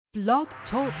Blog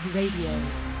Talk Radio.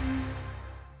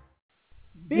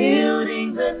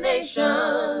 Building the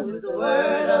nation with the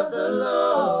word of the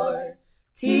Lord,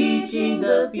 teaching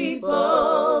the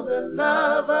people the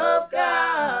love of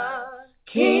God.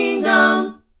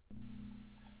 Kingdom,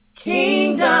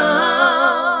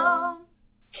 kingdom,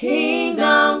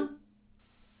 kingdom,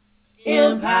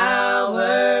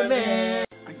 empowerment.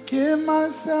 I give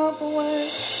myself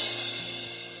away.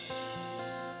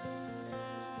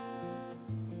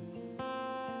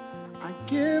 I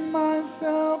give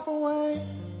myself away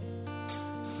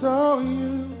so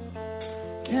you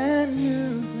can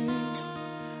use me.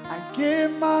 I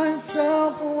give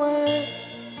myself away.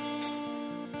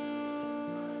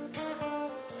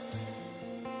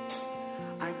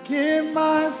 I give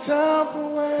myself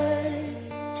away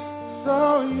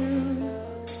so you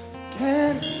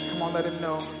can. Come on, let him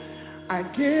know. I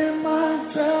give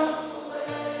myself.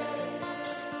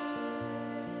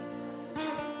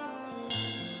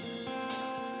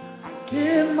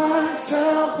 Give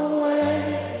myself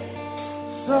away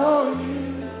so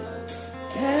you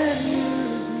can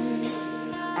use me.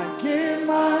 I give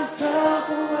myself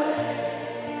away.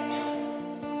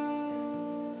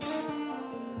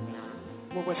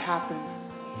 What would happen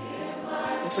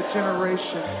if a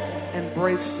generation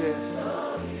embraced this?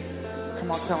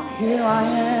 Come on, tell them, here I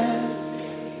am.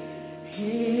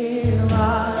 Here I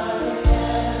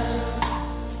am.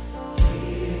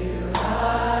 Here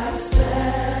I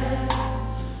stand.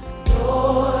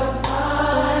 Lord,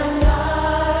 my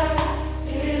life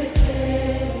is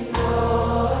in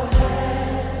your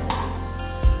hands.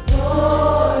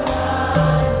 Lord, I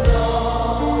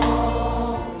long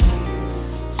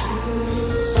to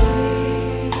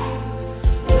see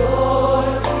your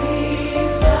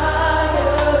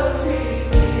desire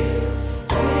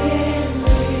revealed in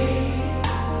me.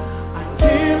 I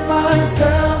give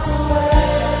myself away.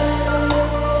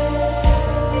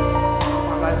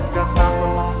 My life does not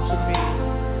belong to me.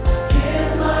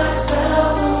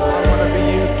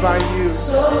 By you,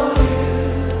 so you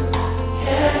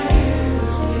can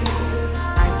use me.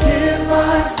 I give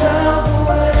myself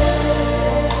away.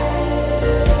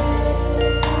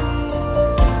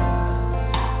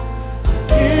 I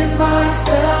give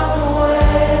myself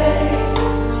away.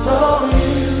 So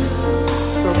you,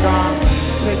 so God,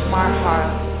 take my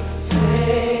heart.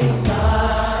 Take my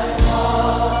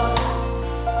heart.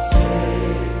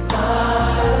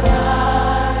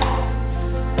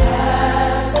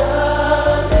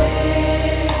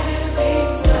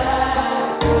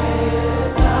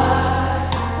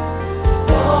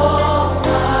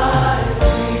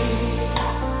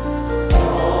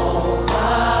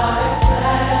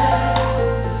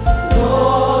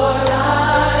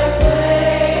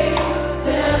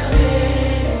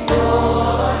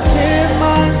 Take my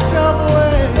life.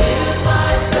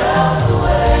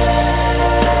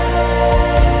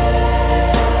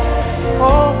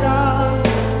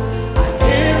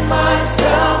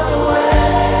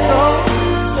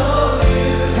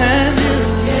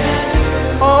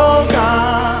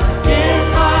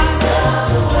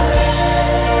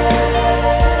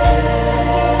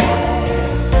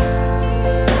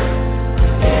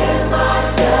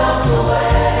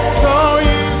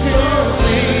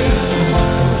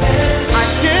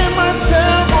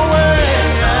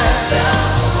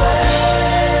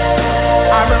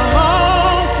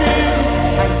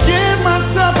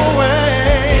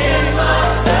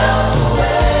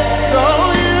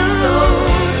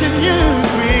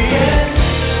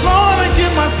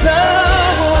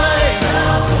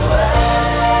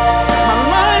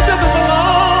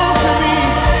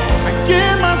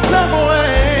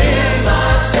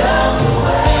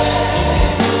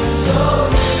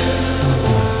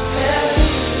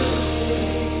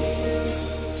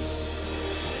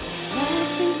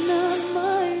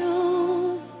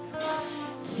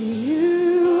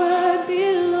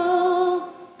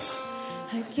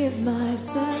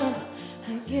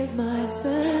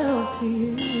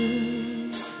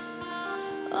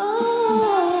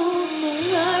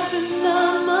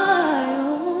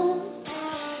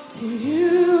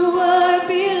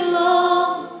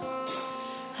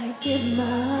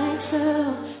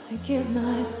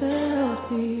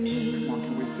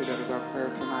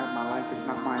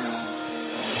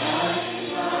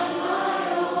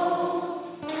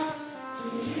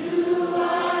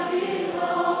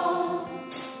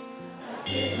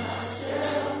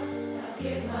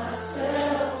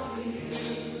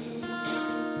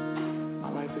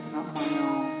 As a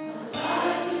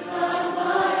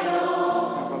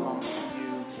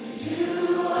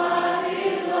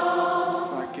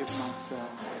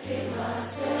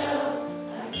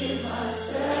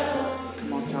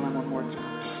Come on, tell him one more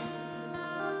time.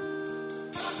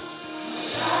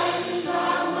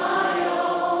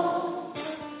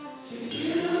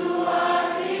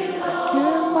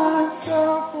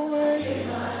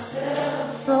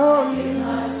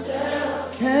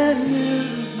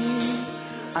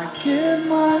 give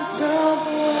myself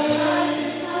away.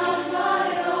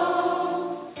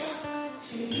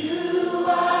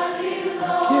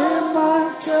 Give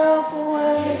myself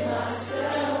away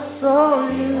so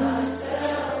you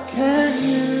can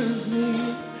use me.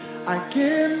 I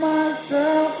give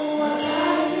myself away.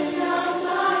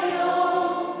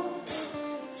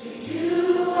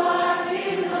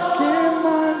 Give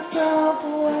myself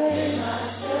away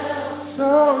so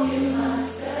you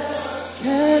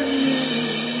can use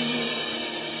me.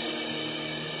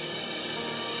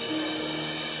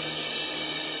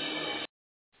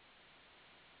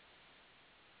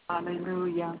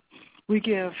 Hallelujah. We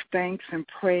give thanks and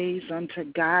praise unto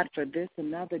God for this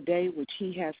another day which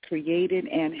he has created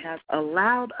and has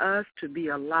allowed us to be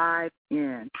alive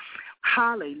in.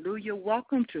 Hallelujah.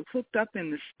 Welcome to Hooked Up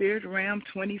in the Spirit Realm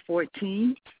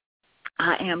 2014.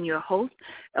 I am your host,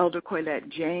 Elder Corlette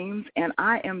James, and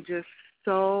I am just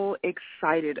so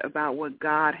excited about what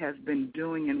God has been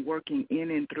doing and working in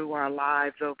and through our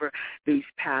lives over these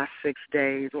past 6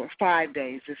 days or 5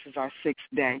 days. This is our 6th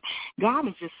day. God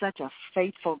is just such a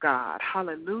faithful God.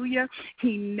 Hallelujah.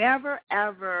 He never,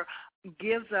 ever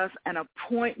gives us an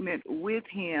appointment with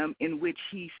him in which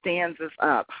he stands us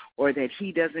up or that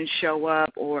he doesn't show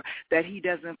up or that he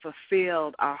doesn't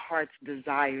fulfill our heart's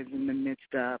desires in the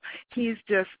midst of. He's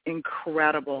just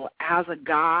incredible as a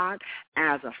God,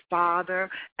 as a father,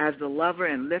 as the lover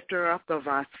and lifter up of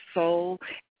our soul.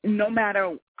 No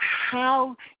matter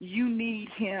how you need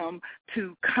him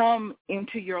to come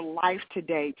into your life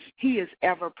today, he is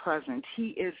ever present. He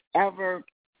is ever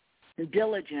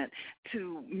diligent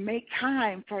to make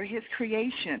time for his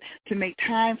creation, to make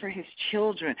time for his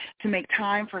children, to make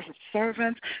time for his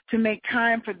servants, to make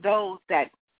time for those that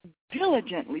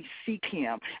diligently seek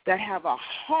him, that have a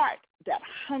heart that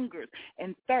hungers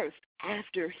and thirsts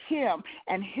after him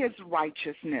and his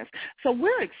righteousness. So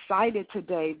we're excited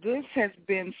today. This has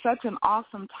been such an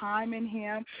awesome time in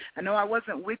him. I know I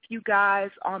wasn't with you guys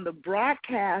on the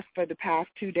broadcast for the past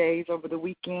 2 days over the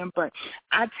weekend, but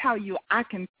I tell you, I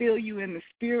can feel you in the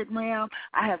spirit realm.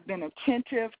 I have been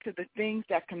attentive to the things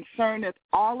that concerneth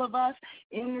all of us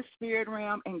in the spirit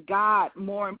realm, and God,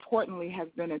 more importantly, has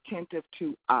been attentive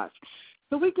to us.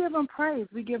 So we give him praise.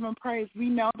 We give him praise. We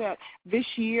know that this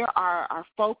year our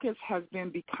focus has been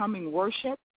becoming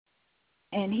worship.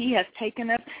 And he has taken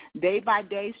us day by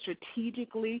day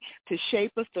strategically to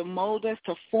shape us, to mold us,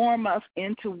 to form us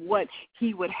into what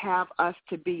he would have us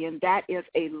to be. And that is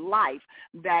a life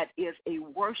that is a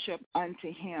worship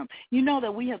unto him. You know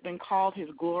that we have been called his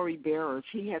glory bearers.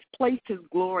 He has placed his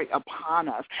glory upon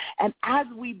us. And as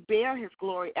we bear his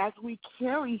glory, as we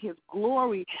carry his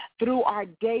glory through our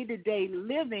day-to-day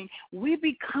living, we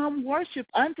become worship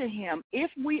unto him.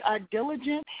 If we are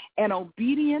diligent and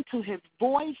obedient to his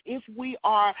voice, if we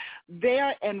are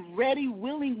there and ready,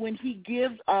 willing when he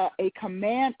gives a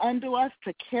command unto us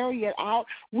to carry it out,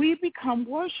 we become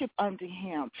worship unto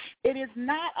him. It is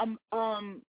not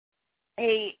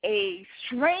a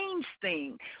strange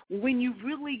thing when you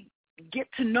really get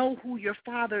to know who your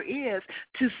Father is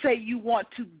to say you want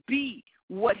to be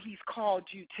what he's called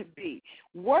you to be.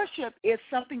 Worship is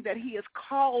something that he has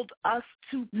called us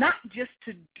to, not just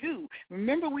to do.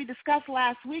 Remember, we discussed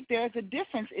last week there's a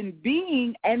difference in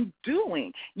being and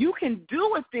doing. You can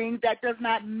do a thing that does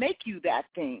not make you that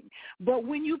thing. But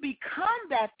when you become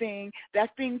that thing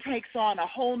takes on a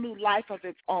whole new life of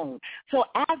its own. So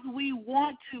as we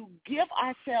want to give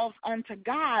ourselves unto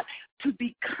God to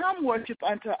become worship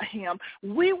unto him,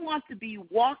 we want to be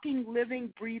walking,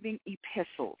 living, breathing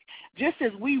epistles. Just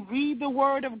as we read the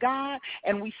word of God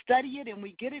and we study it and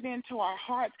we get it into our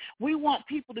hearts, we want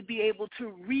people to be able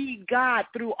to read God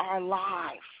through our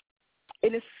lives.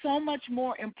 It is so much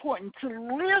more important to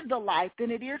live the life than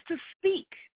it is to speak.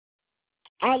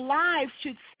 Our lives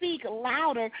should speak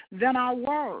louder than our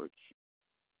words.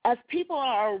 As people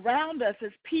are around us,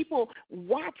 as people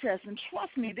watch us, and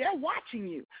trust me, they're watching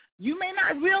you. You may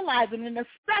not realize it, and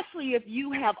especially if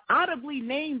you have audibly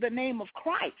named the name of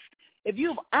Christ. If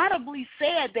you've audibly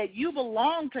said that you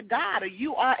belong to God or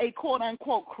you are a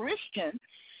quote-unquote Christian,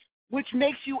 which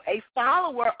makes you a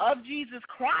follower of Jesus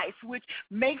Christ, which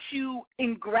makes you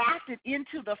engrafted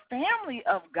into the family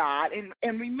of God.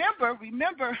 And remember,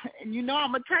 and you know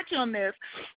I'm going to touch on this.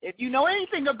 If you know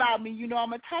anything about me, you know I'm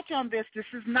going to touch on this. This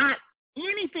is not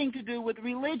anything to do with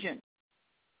religion.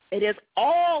 It is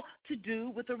all to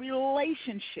do with a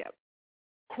relationship.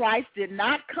 Christ did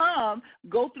not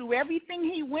go through everything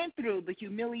he went through, the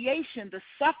humiliation, the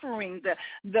suffering,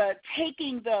 the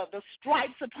taking the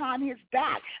stripes upon his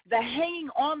back, the hanging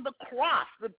on the cross,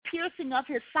 the piercing of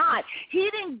his side. He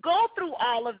didn't go through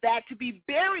all of that to be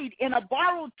buried in a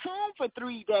borrowed tomb for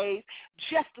 3 days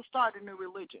just to start a new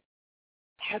religion.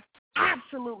 Has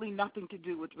absolutely nothing to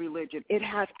do with religion. It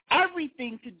has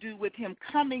everything to do with him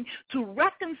coming to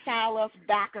reconcile us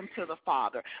back unto the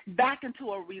Father, back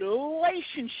into a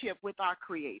relationship with our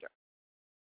Creator.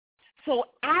 So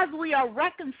as we are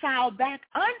reconciled back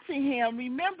unto him,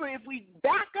 remember, if we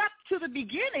back up to the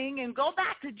beginning and go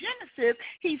back to Genesis,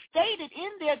 he stated in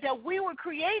there that we were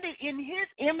created in his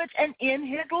image and in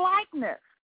his likeness.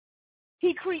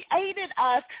 He created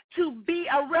us to be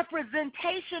a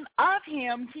representation of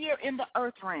him here in the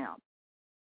earth realm.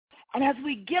 And as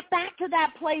we get back to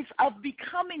that place of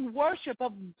becoming worship,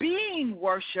 of being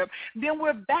worship, then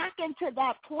we're back into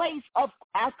that place of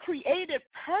our created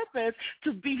purpose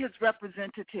to be his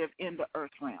representative in the earth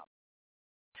realm.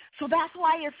 So that's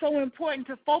why it's so important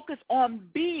to focus on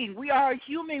being. We are a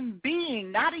human being,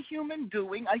 not a human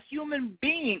doing, a human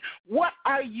being. What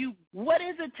are you? What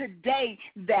is it today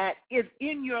that is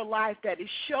in your life that is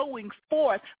showing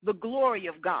forth the glory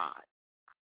of God?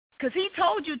 Because he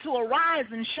told you to arise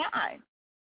and shine,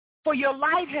 for your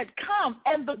light had come,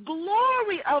 and the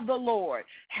glory of the Lord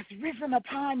has risen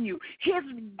upon you. His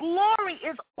glory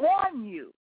is on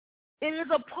you. It is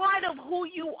a part of who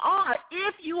you are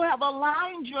if you have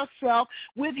aligned yourself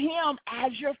with him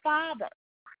as your Father,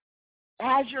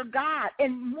 as your God,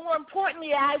 and more importantly,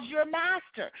 as your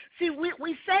Master. See,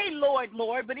 we say, Lord,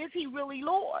 Lord, but is he really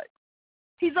Lord?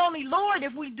 He's only Lord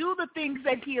if we do the things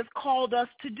that he has called us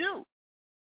to do.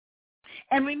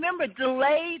 And remember,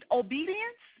 delayed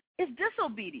obedience is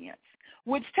disobedience,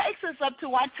 which takes us up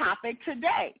to our topic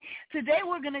today. Today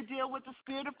we're going to deal with the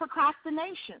spirit of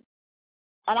procrastination.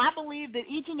 And I believe that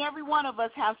each and every one of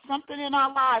us has something in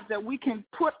our lives that we can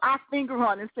put our finger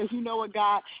on and say, you know what,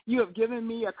 God, you have given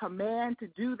me a command to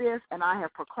do this, and I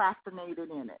have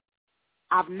procrastinated in it.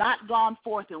 I've not gone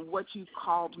forth in what you've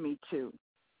called me to.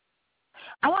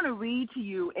 I want to read to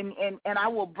you, and I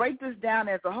will break this down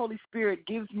as the Holy Spirit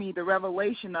gives me the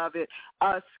revelation of it,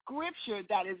 a scripture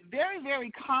that is very, very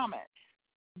common.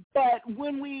 But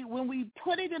when we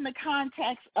put it in the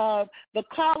context of the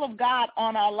call of God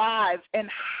on our lives and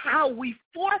how we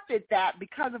forfeit that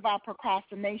because of our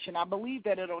procrastination, I believe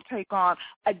that it'll take on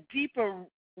a deeper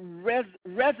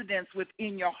residence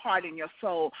within your heart and your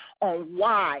soul on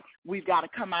why we've got to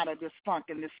come out of this funk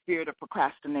and this spirit of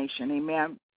procrastination.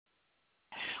 Amen.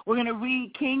 We're going to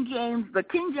read the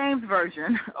King James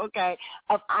Version, okay,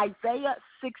 of Isaiah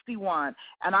 61,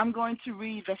 and I'm going to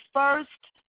read the first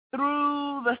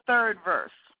through the third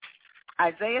verse.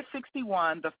 Isaiah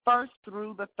 61, the first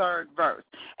through the third verse.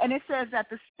 And it says that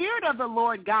the Spirit of the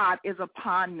Lord God is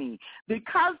upon me,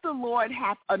 because the Lord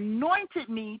hath anointed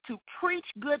me to preach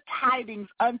good tidings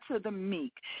unto the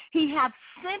meek. He hath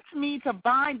sent me to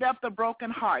bind up the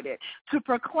brokenhearted, to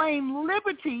proclaim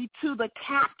liberty to the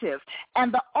captives,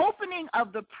 and the opening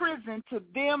of the prison to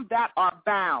them that are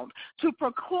bound, to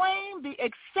proclaim the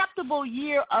acceptable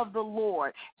year of the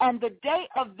Lord, and the day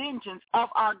of vengeance of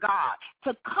our God,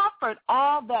 to comfort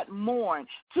all that mourn,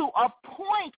 to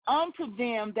appoint unto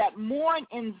them that mourn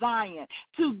in Zion,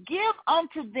 to give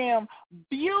unto them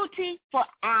beauty for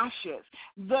ashes,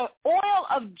 the oil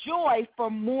of joy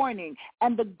for mourning,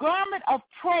 and the garment of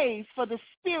praise for the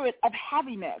spirit of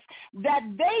heaviness, that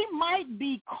they might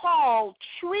be called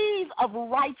trees of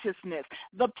righteousness,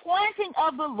 the planting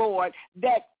of the Lord,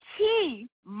 that he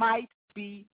might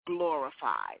be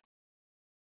glorified.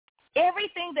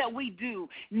 Everything that we do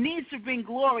needs to bring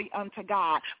glory unto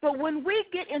God. But when we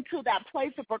get into that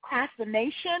place of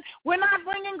procrastination, we're not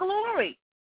bringing glory.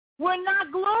 We're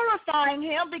not glorifying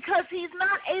him because he's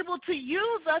not able to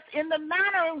use us in the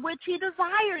manner in which he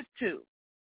desires to.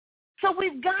 So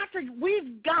we've got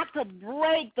to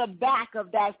break the back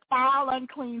of that foul,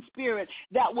 unclean spirit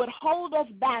that would hold us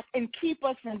back and keep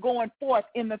us from going forth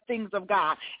in the things of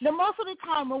God. Now, most of the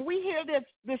time when we hear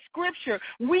this scripture,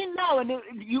 we know, and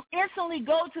you instantly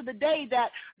go to the day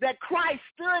that Christ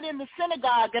stood in the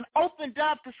synagogue and opened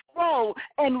up the scroll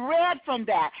and read from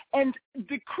that and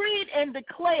decreed and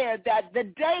declared that the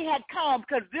day had come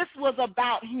because this was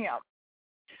about him.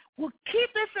 Well, keep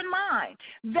this in mind,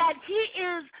 that he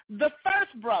is the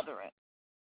first, brethren.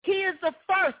 He is the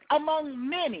first among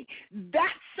many.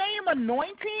 That same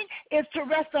anointing is to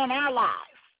rest on our lives.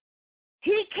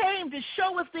 He came to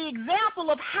show us the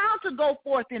example of how to go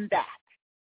forth in that.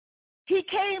 He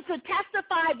came to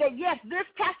testify that, yes, this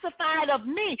testified of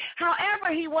me.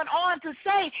 However, he went on to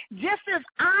say, just as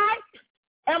I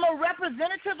am a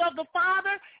representative of the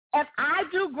Father, and I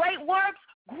do great works,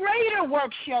 greater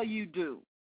works shall you do.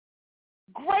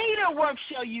 Greater work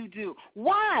shall you do.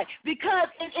 Why? Because,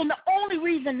 and the only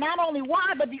reason, not only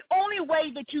why, but the only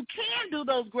way that you can do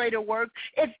those greater works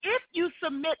is if you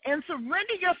submit and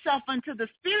surrender yourself unto the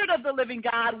Spirit of the living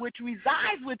God, which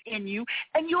resides within you,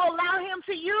 and you allow him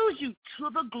to use you to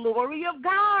the glory of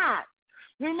God.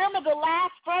 Remember the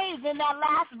last phrase in that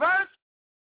last verse?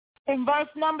 In verse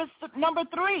number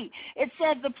 3, it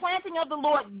says, the planting of the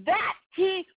Lord, that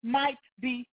he might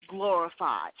be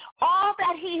glorified. All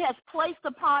that he has placed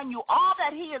upon you, all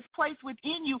that he has placed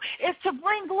within you is to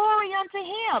bring glory unto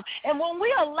him. And when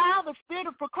we allow the spirit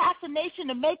of procrastination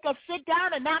to make us sit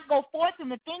down and not go forth in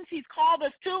the things he's called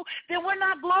us to, then we're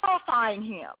not glorifying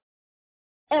him.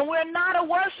 And we're not a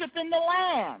worship in the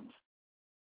land.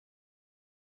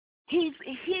 He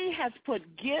has put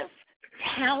gifts,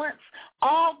 talents,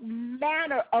 all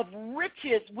manner of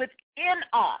riches within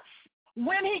us.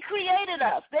 When he created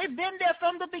us, they've been there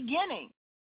from the beginning,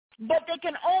 but they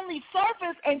can only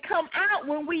surface and come out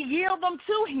when we yield them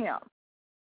to him.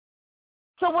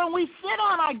 So when we sit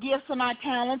on our gifts and our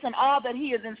talents and all that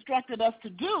he has instructed us to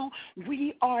do,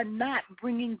 we are not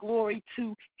bringing glory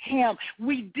to him.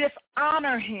 We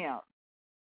dishonor him.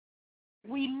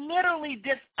 We literally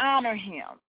dishonor him.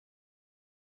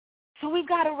 So we've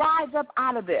got to rise up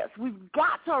out of this. We've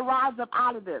got to rise up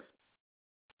out of this.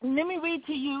 Let me read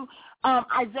to you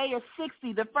Isaiah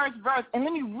 60, the first verse, and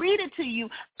let me read it to you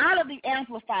out of the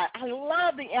Amplified. I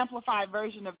love the Amplified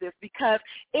version of this because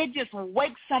it just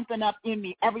wakes something up in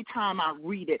me every time I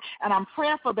read it, and I'm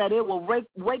prayerful that it will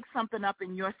wake something up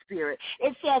in your spirit.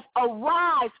 It says,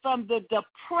 arise from the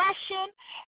depression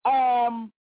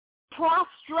and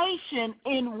prostration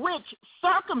in which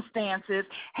circumstances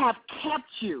have kept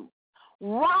you.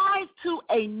 Rise to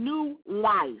a new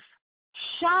life.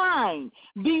 Shine.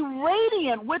 Be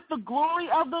radiant with the glory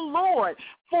of the Lord,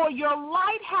 for your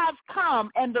light has come,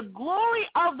 and the glory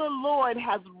of the Lord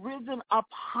has risen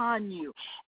upon you.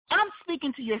 I'm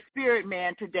speaking to your spirit,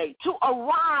 man, today, to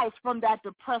arise from that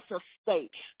depressive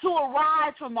state, to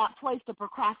arise from that place of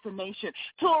procrastination,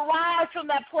 to arise from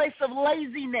that place of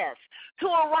laziness, to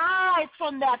arise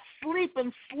from that sleep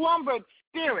and slumbered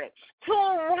spirit, to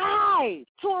arise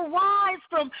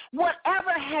from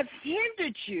whatever has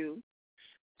hindered you.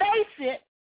 Face it,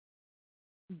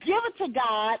 give it to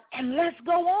God, and let's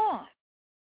go on.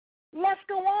 Let's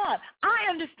go on. I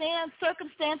understand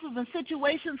circumstances and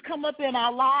situations come up in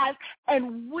our lives,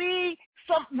 and we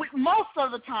most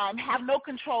of the time have no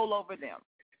control over them.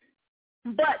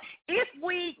 But if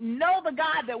we know the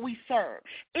God that we serve,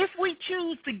 if we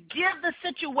choose to give the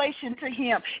situation to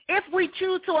him, if we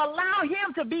choose to allow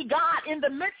him to be God in the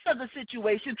midst of the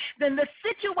situation, then the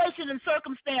situation and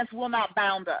circumstance will not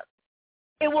bound us.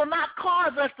 It will not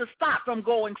cause us to stop from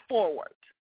going forward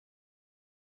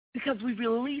because we've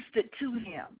released it to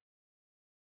him.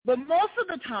 But most of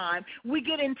the time, we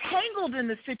get entangled in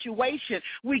the situation.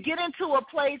 We get into a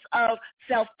place of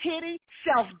self-pity,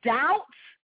 self-doubt.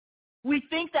 We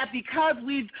think that because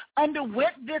we've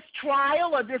underwent this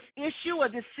trial or this issue or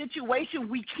this situation,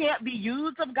 we can't be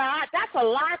used of God. That's a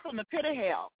lie from the pit of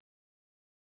hell.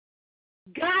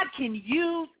 God can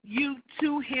use you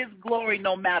to his glory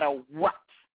no matter what.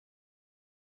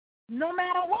 No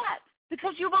matter what,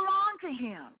 because you belong to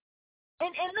him.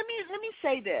 And let me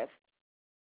say this.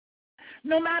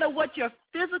 No matter what your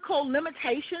physical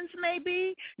limitations may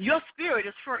be, your spirit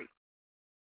is free.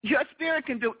 Your spirit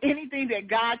can do anything that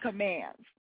God commands.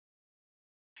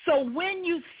 So when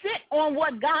you sit on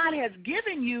what God has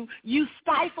given you, you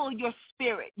stifle your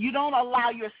spirit. You don't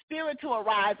allow your spirit to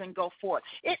arise and go forth.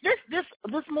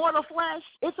 This mortal flesh,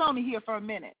 it's only here for a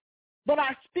minute. But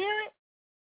our spirit,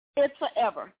 it's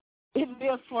forever. It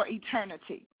lives for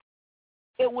eternity.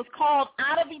 It was called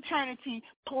out of eternity,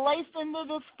 placed into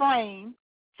this frame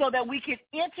so that we could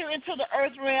enter into the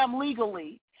earth realm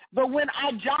legally. But when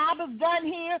our job is done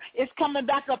here, it's coming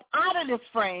back up out of this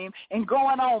frame and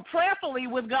going on prayerfully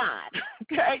with God,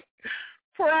 okay?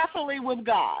 Prayerfully with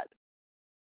God.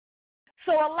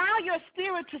 So allow your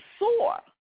spirit to soar.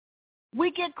 We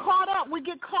get caught up. We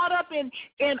get caught up in,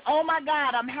 oh, my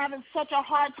God, I'm having such a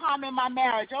hard time in my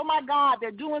marriage. Oh, my God,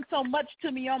 they're doing so much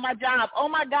to me on my job. Oh,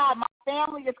 my God, my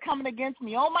family is coming against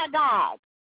me. Oh, my God.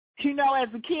 You know, as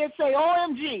the kids say,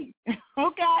 OMG,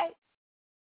 okay?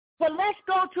 But let's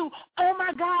go to, oh,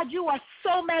 my God, you are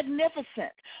so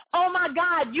magnificent. Oh, my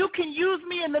God, you can use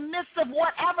me in the midst of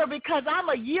whatever because I'm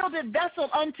a yielded vessel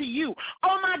unto you.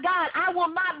 Oh, my God, I will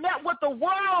not let what the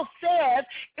world says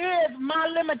is my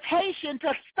limitation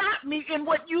to stop me in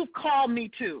what you've called me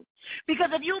to.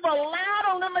 Because if you've allowed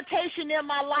a limitation in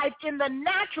my life in the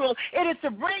natural, it is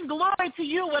to bring glory to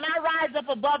you when I rise up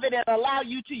above it and allow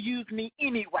you to use me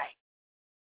anyway.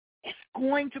 It's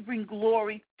going to bring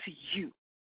glory to you.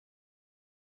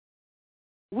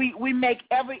 We make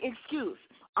every excuse.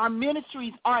 Our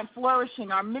ministries aren't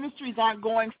flourishing. Our ministries aren't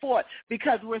going forth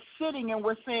because we're sitting and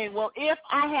we're saying, well, if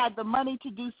I had the money to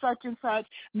do such and such,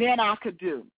 then I could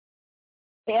do.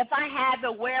 If I had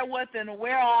the wherewith and the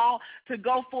wherewithal to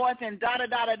go forth and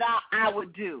da-da-da-da-da, I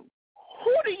would do.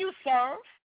 Who do you serve?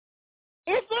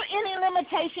 Is there any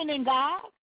limitation in God?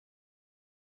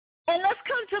 And let's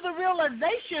come to the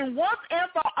realization once and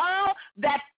for all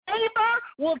that favor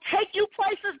will take you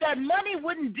places that money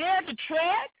wouldn't dare to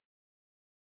tread.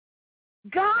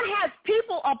 God has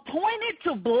people appointed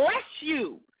to bless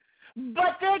you,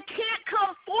 but they can't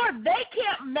come forth. They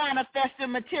can't manifest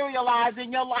and materialize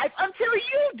in your life until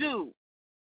you do.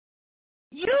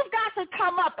 You've got to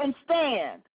come up and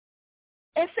stand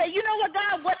and say, you know what,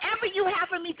 God, whatever you have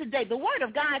for me today, the word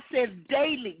of God says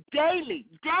daily,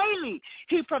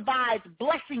 he provides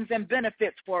blessings and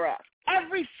benefits for us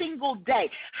every single day.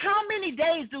 How many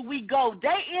days do we go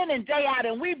day in and day out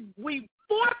and we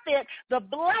forfeit the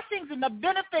blessings and the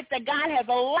benefits that God has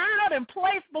allowed and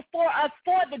placed before us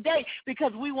for the day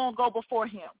because we won't go before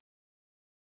him?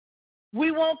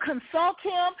 We won't consult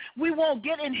him. We won't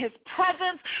get in his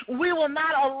presence. We will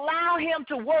not allow him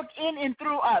to work in and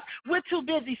through us. We're too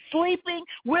busy sleeping.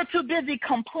 We're too busy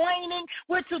complaining.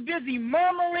 We're too busy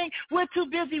murmuring. We're too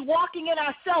busy walking in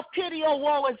our self-pity, oh,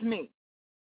 woe is me.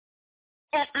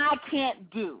 And I can't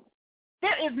do.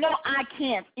 There is no I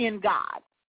can't in God.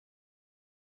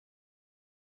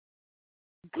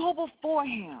 Go before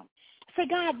him. Say,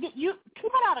 God, you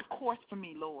put out a course for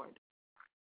me, Lord.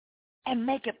 And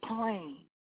make it plain.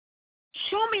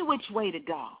 Show me which way to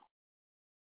go.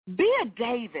 Be a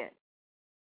David.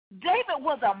 David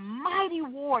was a mighty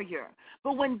warrior.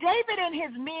 But when David and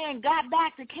his men got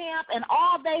back to camp and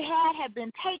all they had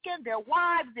been taken, their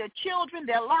wives, their children,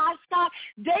 their livestock,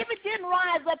 David didn't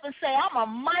rise up and say, I'm a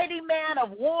mighty man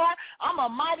of war. I'm a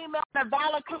mighty man of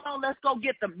valor. Come on, let's go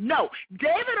get them. No.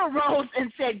 David arose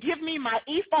and said, give me my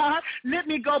ephod. Let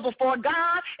me go before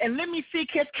God and let me seek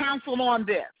his counsel on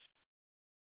this.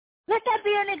 Let that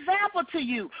be an example to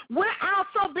you. We're out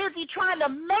so busy trying to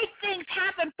make things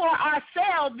happen for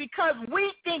ourselves because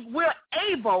we think we're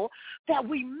able that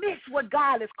we miss what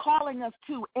God is calling us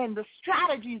to and the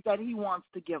strategies that he wants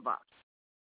to give us.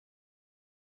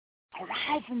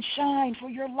 Arise and shine, for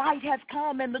your light has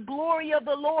come and the glory of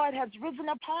the Lord has risen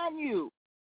upon you.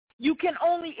 You can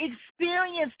only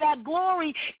experience that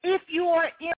glory if you are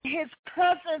in his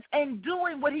presence and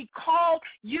doing what he called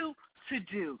you to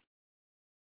do.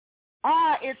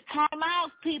 It's time out,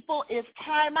 people. It's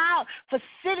time out for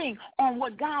sitting on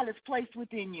what God has placed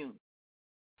within you.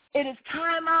 It is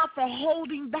time out for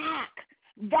holding back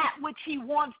that which he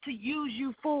wants to use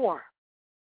you for.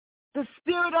 The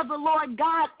Spirit of the Lord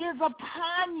God is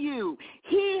upon you.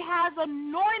 He has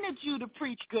anointed you to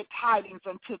preach good tidings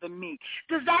unto the meek.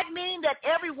 Does that mean that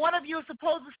every one of you is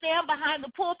supposed to stand behind the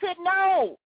pulpit?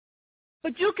 No.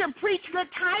 But you can preach good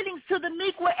tidings to the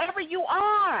meek wherever you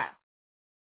are.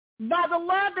 By the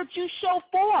love that you show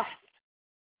forth,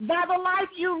 by the life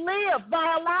you live,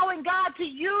 by allowing God to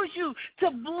use you to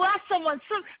bless someone.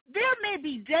 So there may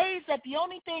be days that the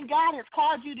only thing God has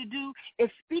called you to do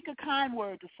is speak a kind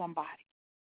word to somebody.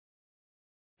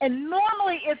 And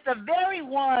normally it's the very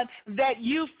one that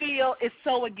you feel is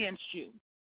so against you.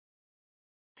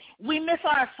 We miss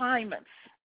our assignments.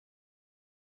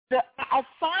 The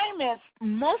assignments,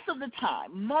 most of the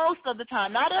time,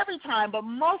 not every time, but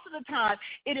most of the time,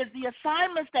 it is the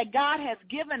assignments that God has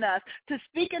given us to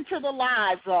speak into the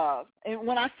lives of. And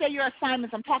when I say your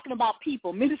assignments, I'm talking about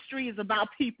people. Ministry is about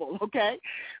people, okay?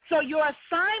 So your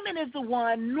assignment is the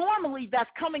one normally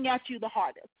that's coming at you the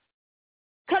hardest,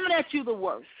 coming at you the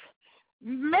worst,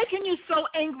 making you so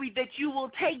angry that you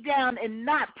will take down and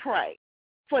not pray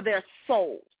for their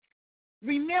souls.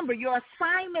 Remember, your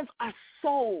assignments are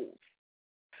souls.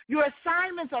 Your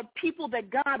assignments are people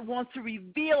that God wants to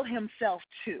reveal himself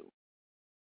to,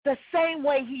 the same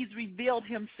way he's revealed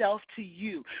himself to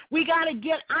you. We got to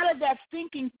get out of that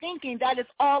thinking that it's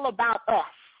all about us.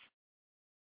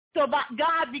 So,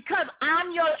 God, because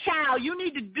I'm your child, you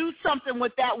need to do something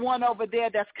with that one over there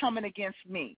that's coming against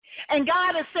me. And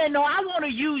God is saying, no, I want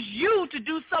to use you to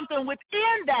do something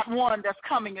within that one that's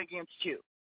coming against you.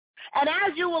 And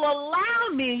as you will allow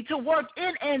me to work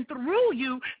in and through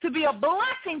you to be a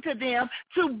blessing to them,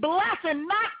 to bless and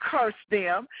not curse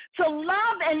them, to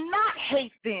love and not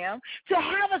hate them, to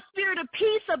have a spirit of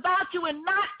peace about you and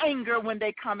not anger when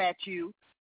they come at you,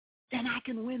 then I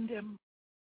can win them.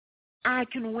 I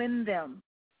can win them.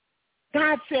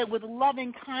 God said, with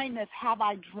loving kindness have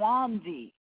I drawn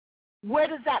thee. Where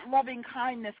does that loving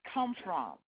kindness come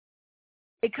from?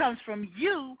 It comes from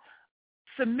you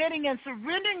submitting and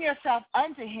surrendering yourself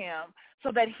unto him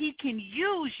so that he can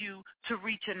use you to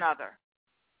reach another.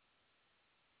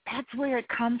 That's where it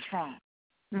comes from.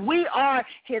 We are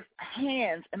his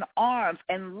hands and arms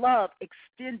and love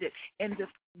extended in this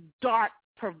dark,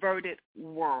 perverted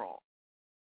world.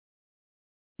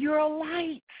 You're a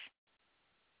light.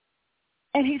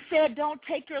 And he said, don't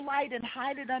take your light and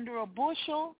hide it under a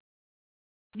bushel.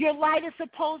 Your light is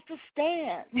supposed to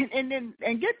stand.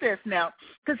 And get this now,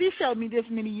 because he showed me this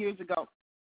many years ago,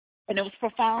 and it was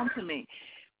profound to me.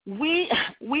 We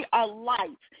are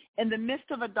lights in the midst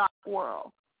of a dark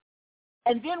world.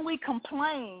 And then we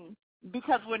complain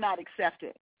because we're not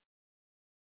accepted.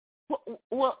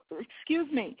 Well, excuse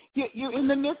me. You're in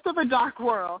the midst of a dark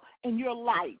world, and you're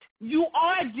light. You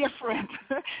are different.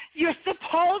 You're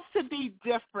supposed to be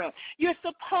different. You're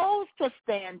supposed to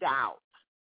stand out.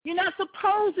 You're not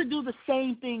supposed to do the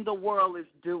same thing the world is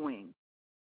doing.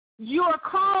 You are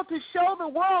called to show the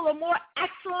world a more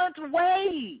excellent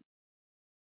way.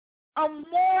 A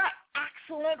more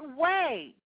excellent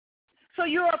way. So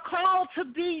you are called to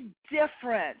be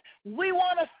different. We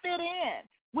want to fit in.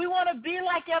 We want to be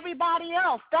like everybody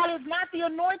else. That is not the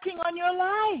anointing on your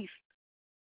life.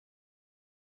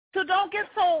 So don't get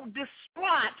so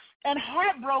distraught and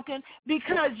heartbroken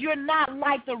because you're not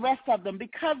like the rest of them,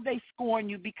 because they scorn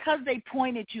you, because they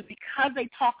point at you, because they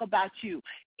talk about you.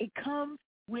 It comes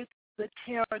with the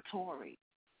territory.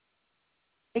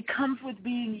 It comes with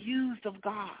being used of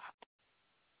God.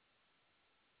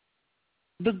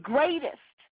 The greatest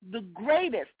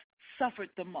suffered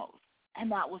the most,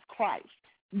 and that was Christ.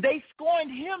 They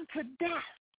scorned him to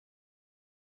death.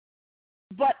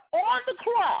 But on the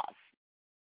cross,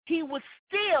 he was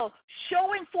still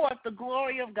showing forth the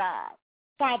glory of God.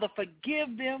 Father,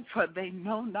 forgive them, for they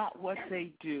know not what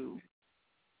they do.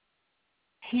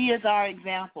 He is our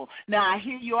example. Now, I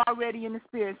hear you already in the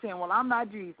spirit saying, well, I'm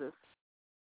not Jesus.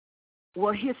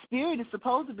 Well, his spirit is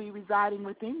supposed to be residing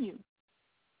within you.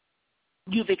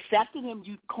 You've accepted him.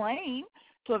 You claim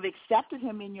to have accepted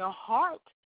him in your heart.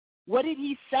 What did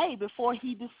he say before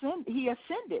he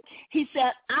ascended? He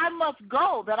said, I must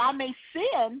go that I may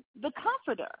send the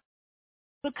Comforter.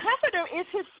 The Comforter is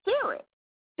his spirit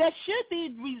that should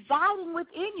be residing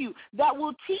within you, that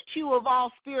will teach you of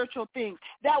all spiritual things,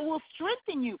 that will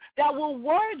strengthen you, that will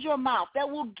word your mouth, that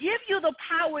will give you the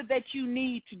power that you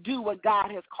need to do what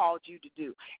God has called you to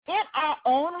do. In our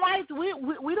own rights,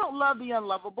 we don't love the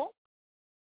unlovable.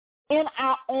 In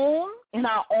our own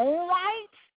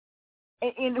rights,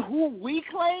 in who we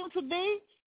claim to be,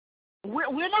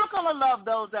 we're not going to love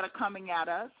those that are coming at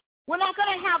us. We're not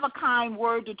going to have a kind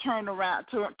word to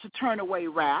turn away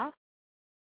wrath.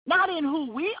 Not in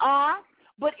who we are,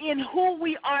 but in who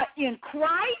we are in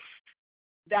Christ.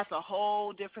 That's a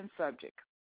whole different subject.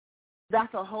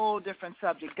 That's a whole different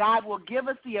subject. God will give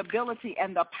us the ability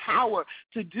and the power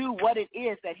to do what it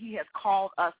is that he has called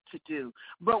us to do.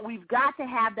 But we've got to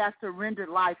have that surrendered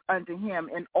life unto him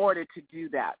in order to do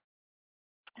that.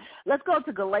 Let's go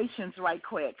to Galatians right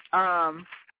quick.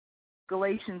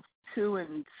 Galatians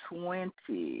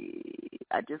 2:20.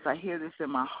 I hear this in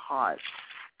my heart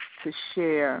to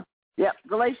share. Yep,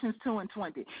 Galatians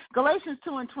 2:20. Galatians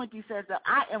 2:20 says that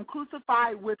I am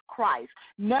crucified with Christ.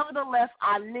 Nevertheless,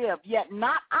 I live, yet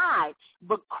not I,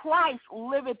 but Christ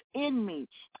liveth in me.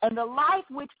 And the life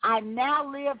which I now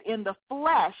live in the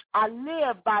flesh, I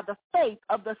live by the faith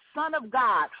of the Son of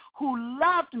God, who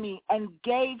loved me and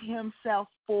gave himself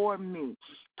for me.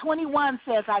 21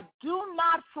 says, I do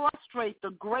not frustrate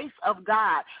the grace of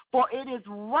God, for if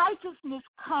righteousness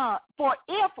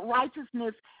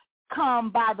come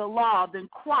by the law, then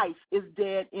Christ is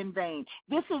dead in vain.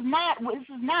 This is not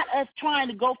us trying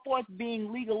to go forth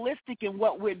being legalistic in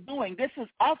what we're doing. This is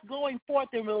us going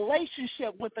forth in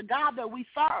relationship with the God that we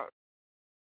serve.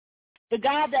 The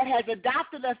God that has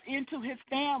adopted us into his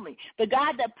family. The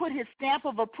God that put his stamp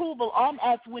of approval on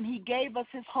us when he gave us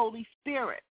his Holy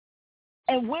Spirit.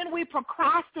 And when we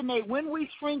procrastinate, when we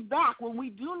shrink back, when we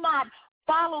do not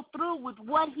follow through with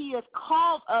what he has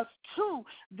called us to,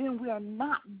 then we are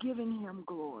not giving him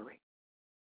glory.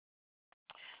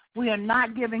 We are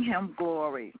not giving him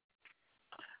glory.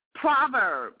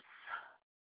 Proverbs.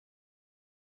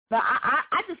 Now,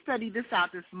 I just studied this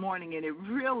out this morning, and it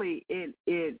really,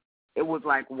 it was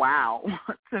like, wow,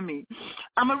 to me.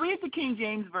 I'm going to read the King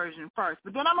James Version first,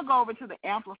 but then I'm going to go over to the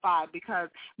Amplified because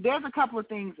there's a couple of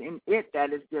things in it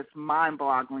that is just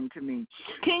mind-boggling to me.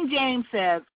 King James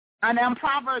says, and I'm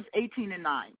Proverbs 18:9.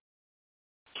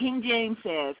 King James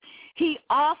says, he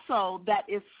also that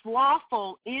is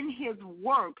slothful in his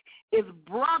work is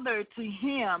brother to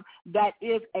him that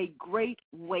is a great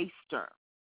waster.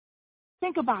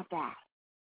 Think about that.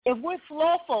 If we're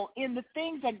slothful in the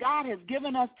things that God has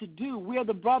given us to do, we're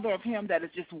the brother of him that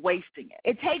is just wasting it.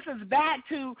 It takes us back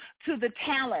to the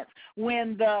talents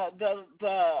when the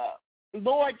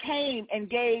Lord came and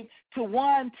gave to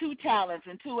one 2 talents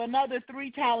and to another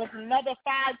 3 talents and another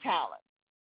 5 talents.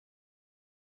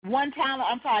 1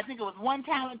 talent, I think it was 1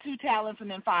 talent, 2 talents, and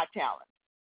then 5 talents.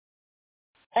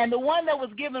 And the one that was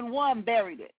given 1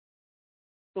 buried it.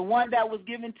 The one that was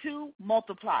given 2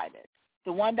 multiplied it.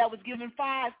 The one that was given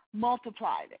 5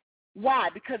 multiplied it. Why?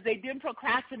 Because they didn't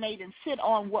procrastinate and sit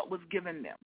on what was given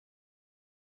them.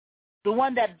 The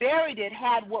one that buried it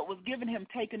had what was given him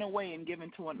taken away and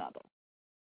given to another.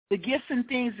 The gifts and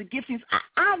things, the giftings,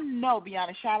 I know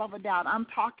beyond a shadow of a doubt, I'm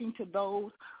talking to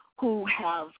those who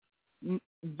have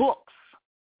books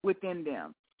within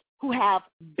them, who have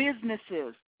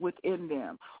businesses within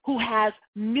them, who has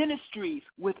ministries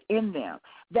within them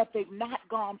that they've not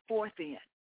gone forth in,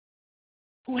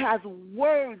 who has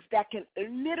words that can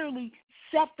literally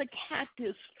set the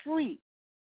captives free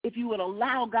if you would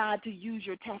allow God to use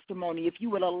your testimony, if you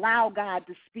would allow God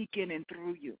to speak in and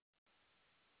through you.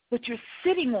 But you're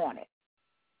sitting on it.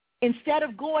 Instead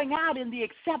of going out in the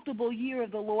acceptable year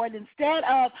of the Lord, instead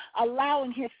of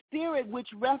allowing his spirit which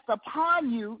rests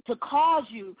upon you to cause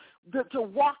you to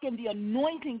walk in the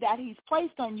anointing that he's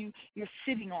placed on you, you're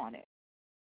sitting on it.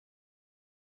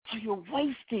 So you're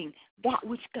wasting that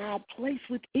which God placed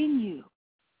within you.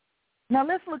 Now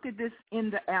let's look at this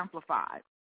in the Amplified.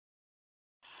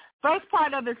 First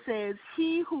part of it says,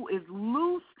 he who is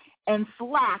loose and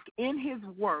slack in his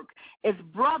work is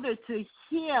brother to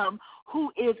him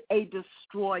who is a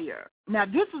destroyer. Now,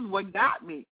 this is what got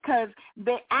me, because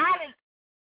they added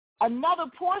another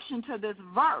portion to this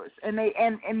verse, and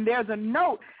there's a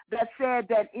note that said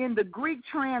that in the Greek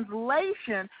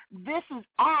translation, this is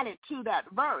added to that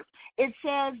verse. It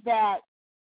says that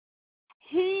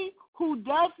he who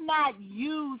does not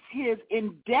use his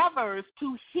endeavors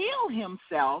to heal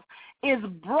himself is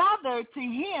brother to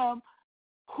him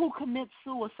who commits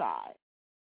suicide.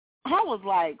 I was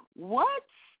like, what?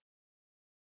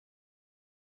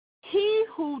 He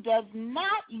who does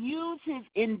not use his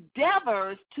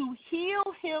endeavors to heal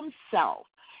himself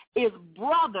is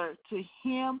brother to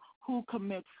him who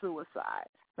commits suicide.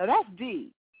 Now that's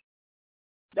deep.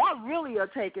 That really are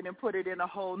taken and put it in a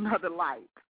whole nother light.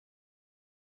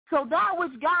 So that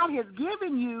which God has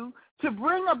given you to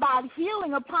bring about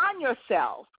healing upon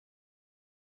yourself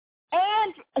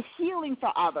and a healing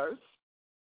for others,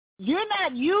 you're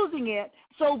not using it.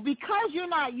 So because you're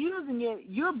not using it,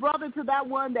 you're brother to that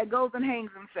one that goes and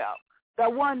hangs himself,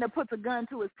 that one that puts a gun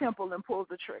to his temple and pulls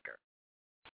the trigger,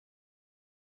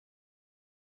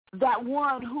 that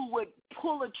one who would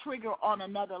pull a trigger on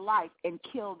another life and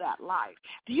kill that life.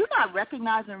 Do you not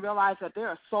recognize and realize that there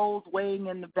are souls weighing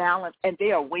in the balance and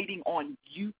they are waiting on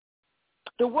you?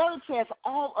 The word says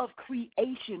all of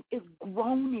creation is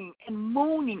groaning and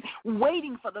moaning,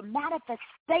 waiting for the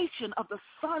manifestation of the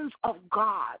sons of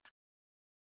God.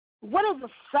 What is the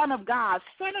Son of God?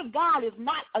 Son of God is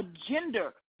not a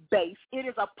gender-based. It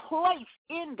is a place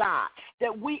in God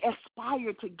that we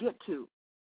aspire to get to.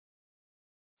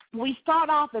 We start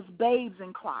off as babes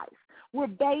in Christ. We're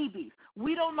babies.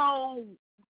 We don't know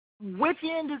which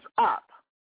end is up.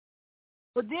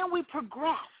 But then we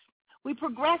progress. We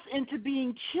progress into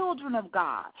being children of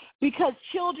God because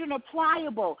children are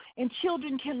pliable and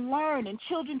children can learn and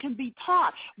children can be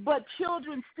taught, but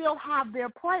children still have their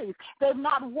place. They've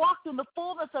not walked in the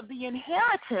fullness of the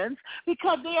inheritance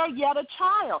because they are yet a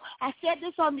child. I said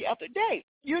this on the other day.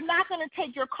 You're not going to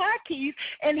take your car keys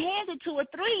and hand it to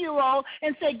a 3-year-old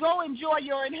and say, go enjoy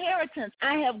your inheritance.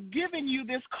 I have given you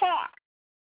this car.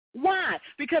 Why?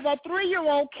 Because a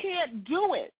 3-year-old can't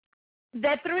do it.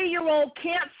 That 3-year-old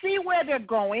can't see where they're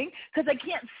going because they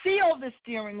can't see over the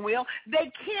steering wheel.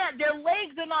 They can't, their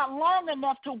legs are not long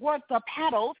enough to work the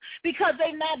pedals because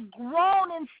they're not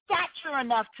grown in stature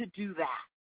enough to do that.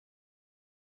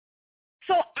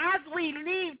 So as we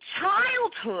leave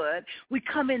childhood, we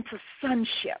come into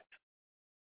sonship.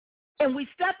 And we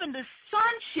step into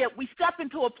sonship, we step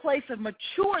into a place of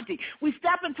maturity. We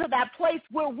step into that place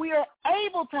where we are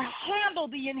able to handle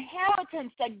the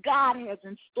inheritance that God has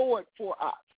in store for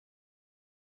us.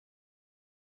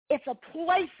 It's a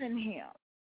place in him.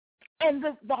 And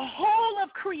the whole of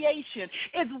creation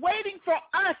is waiting for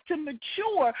us to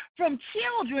mature from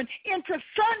children into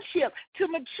sonship, to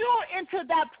mature into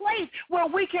that place where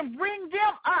we can bring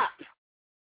them up,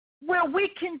 where we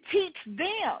can teach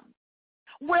them,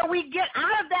 where we get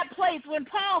out of that place when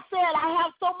Paul said, I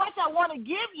have so much I want to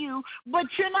give you, but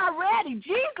you're not ready.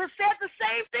 Jesus said the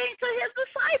same thing to his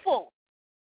disciples.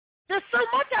 There's so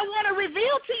much I want to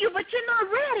reveal to you, but you're not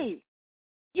ready.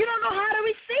 You don't know how to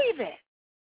receive it.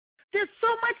 There's so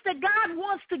much that God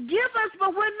wants to give us,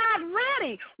 but we're not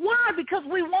ready. Why? Because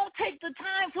we won't take the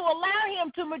time to allow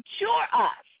him to mature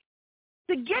us,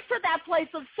 to get to that place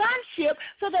of sonship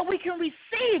so that we can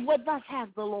receive what thus has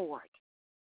the Lord,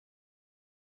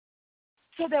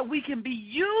 so that we can be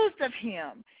used of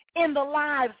him in the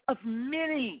lives of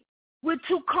many. We're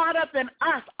too caught up in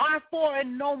us, our for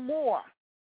and no more.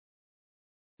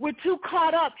 We're too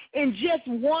caught up in just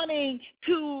wanting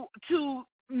to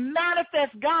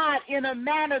manifest God in a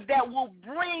manner that will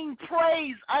bring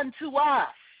praise unto us.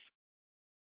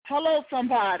 Hello,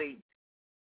 somebody.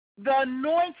 The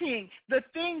anointing, the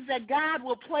things that God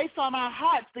will place on our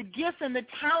hearts, the gifts and the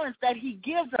talents that he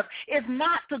gives us is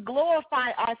not to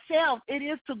glorify ourselves. It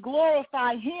is to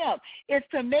glorify him. It's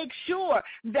to make sure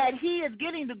that he is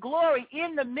getting the glory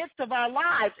in the midst of our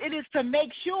lives. It is to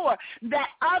make sure that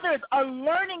others are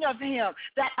learning of him,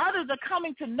 that others are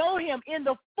coming to know him in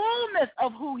the fullness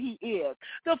of who he is,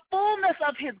 the fullness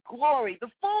of his glory, the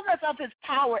fullness of his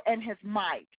power and his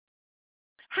might.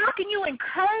 How can you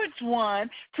encourage one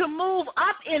to move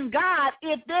up in God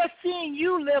if they're seeing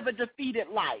you live a defeated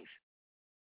life?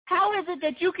 How is it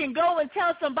that you can go and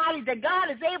tell somebody that God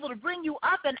is able to bring you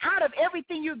up and out of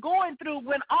everything you're going through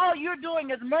when all you're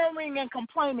doing is murmuring and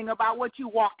complaining about what you're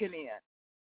walking in?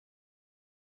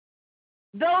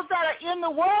 Those that are in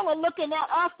the world are looking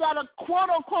at us that are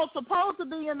quote-unquote supposed to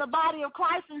be in the body of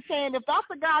Christ and saying, if that's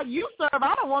the God you serve,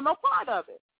 I don't want no part of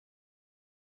it.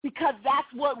 Because that's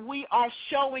what we are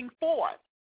showing forth.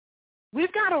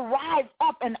 We've got to rise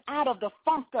up and out of the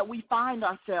funk that we find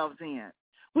ourselves in.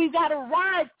 We've got to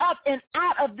rise up and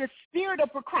out of this spirit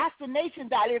of procrastination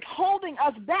that is holding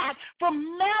us back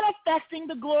from manifesting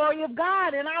the glory of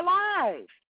God in our lives.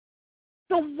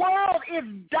 The world is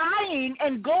dying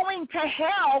and going to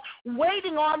hell,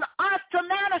 waiting on us to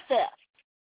manifest,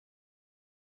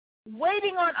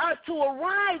 waiting on us to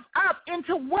arise up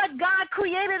into what God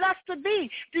created us to be.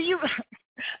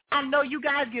 I know you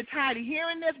guys get tired of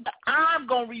hearing this, but I'm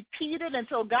going to repeat it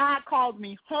until God calls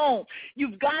me home.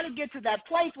 You've got to get to that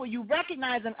place where you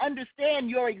recognize and understand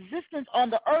your existence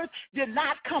on the earth did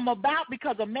not come about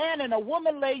because a man and a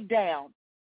woman laid down.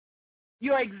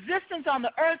 Your existence on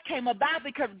the earth came about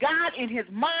because God in his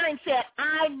mind said,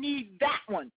 I need that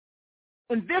one.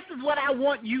 And this is what I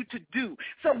want you to do.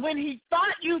 So when he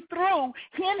thought you through,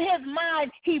 in his mind,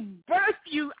 he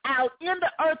birthed you out in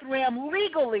the earth realm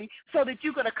legally so that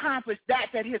you could accomplish that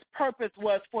his purpose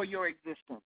was for your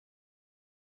existence.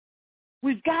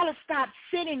 We've got to stop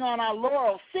sitting on our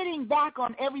laurels, sitting back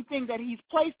on everything that he's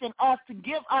placed in us to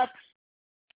give us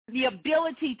the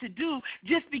ability to do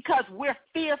just because we're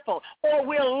fearful or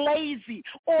we're lazy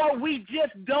or we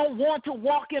just don't want to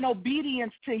walk in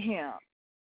obedience to him.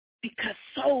 Because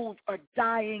souls are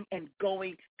dying and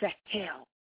going to hell.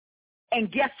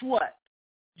 And guess what?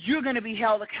 You're going to be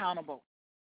held accountable.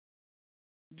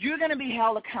 You're going to be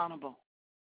held accountable.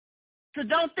 So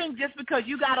don't think just because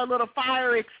you got a little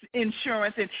fire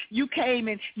insurance and you came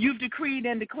and you've decreed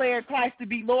and declared Christ to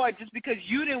be Lord just because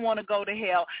you didn't want to go to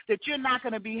hell, that you're not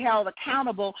going to be held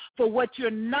accountable for what you're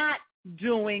not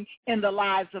doing in the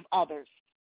lives of others.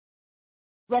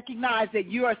 Recognize that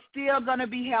you are still going to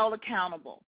be held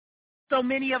accountable. So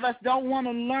many of us don't want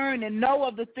to learn and know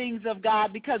of the things of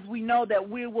God because we know that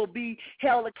we will be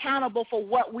held accountable for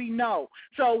what we know.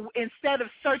 So instead of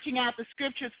searching out the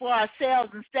scriptures for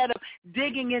ourselves, instead of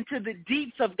digging into the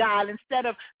deeps of God, instead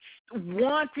of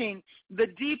wanting the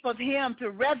deep of him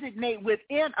to resonate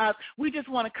within us, we just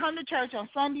want to come to church on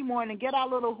Sunday morning, get our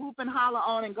little hoop and holler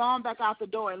on and go on back out the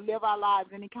door and live our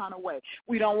lives any kind of way.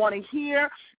 We don't want to hear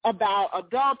about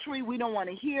adultery. We don't want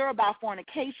to hear about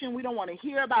fornication. We don't want to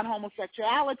hear about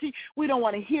homosexuality. We don't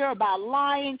want to hear about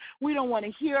lying. We don't want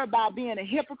to hear about being a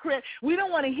hypocrite. We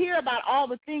don't want to hear about all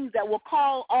the things that will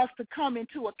call us to come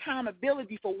into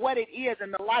accountability for what it is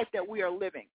in the life that we are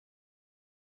living.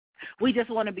 We just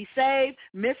want to be saved,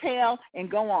 miss hell, and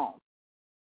go on.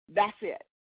 That's it.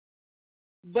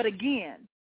 But again,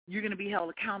 you're going to be held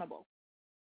accountable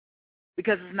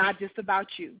because it's not just about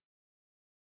you.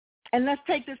 And let's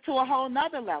take this to a whole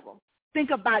nother level. Think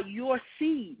about your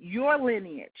seed, your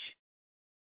lineage.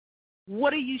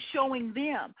 What are you showing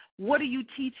them? What are you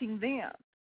teaching them?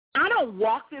 I don't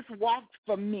walk this walk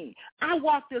for me. I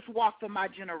walk this walk for my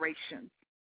generation.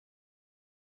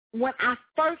 When I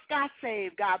first got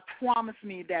saved, God promised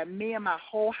me that me and my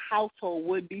whole household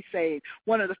would be saved.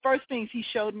 One of the first things he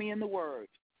showed me in the Word.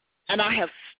 And I have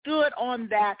stood on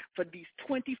that for these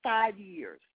 25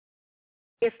 years.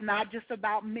 It's not just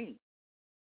about me.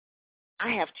 I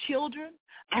have children.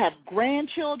 I have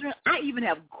grandchildren. I even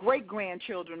have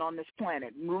great-grandchildren on this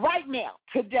planet right now,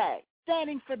 today,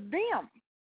 standing for them.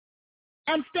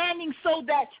 I'm standing so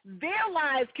that their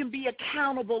lives can be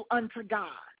accountable unto God.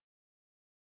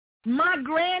 My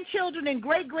grandchildren and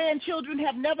great-grandchildren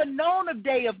have never known a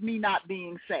day of me not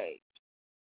being saved.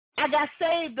 I got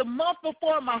saved the month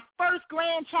before my first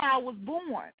grandchild was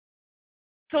born.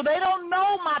 So they don't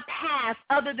know my past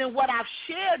other than what I've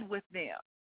shared with them.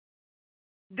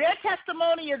 Their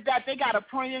testimony is that they got a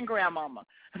praying grandmama.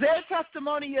 Their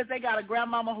testimony is they got a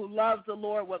grandmama who loves the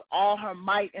Lord with all her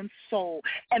might and soul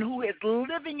and who is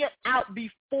living it out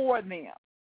before them.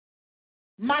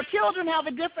 My children have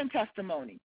a different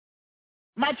testimony.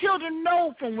 My children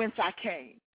know from whence I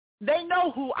came. They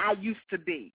know who I used to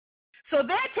be. So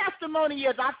their testimony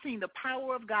is I've seen the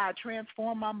power of God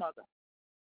transform my mother.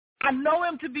 I know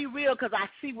him to be real because I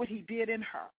see what he did in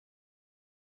her.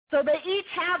 So they each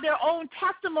have their own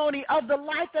testimony of the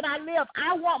life that I live.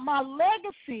 I want my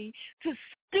legacy to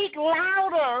speak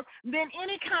louder than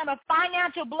any kind of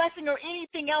financial blessing or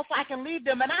anything else I can leave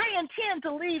them. And I intend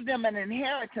to leave them an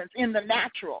inheritance in the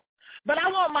natural. But I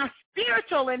want my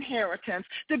spiritual inheritance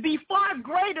to be far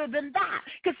greater than that.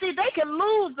 Because, see, they can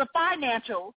lose the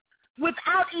financial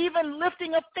without even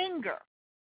lifting a finger.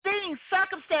 Things,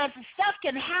 circumstances, stuff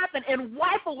can happen and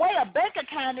wipe away a bank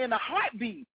account in a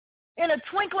heartbeat, in a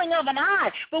twinkling of an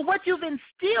eye. But what you've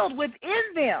instilled within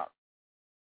them,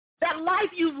 that life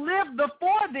you've lived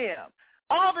before them,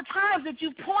 all the times that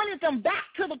you pointed them back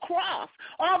to the cross,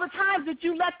 all the times that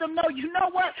you let them know, you know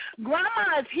what,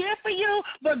 Grandma is here for you,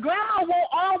 but Grandma won't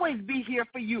always be here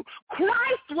for you.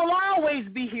 Christ will always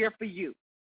be here for you.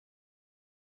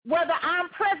 Whether I'm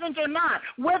present or not,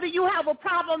 whether you have a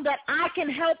problem that I can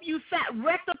help you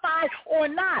rectify or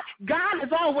not, God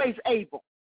is always able.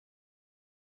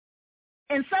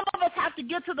 And some of us have to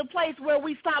get to the place where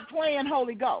we stop playing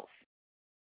Holy Ghost.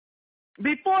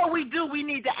 Before we do, we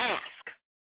need to ask.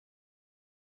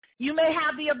 You may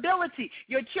have the ability.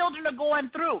 Your children are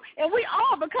going through. And we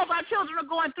all, because our children are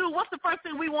going through, what's the first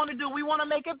thing we want to do? We want to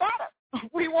make it better.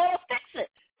 We want to fix it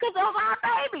because those are our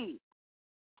babies.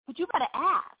 But you better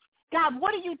ask, God,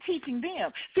 what are you teaching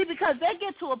them? See, because they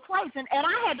get to a place, and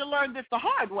I had to learn this the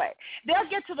hard way. They'll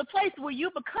get to the place where you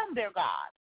become their God.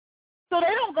 So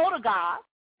they don't go to God.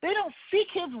 They don't seek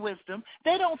his wisdom.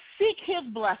 They don't seek his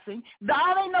blessing.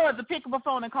 All they know is to pick up a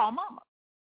phone and call mama.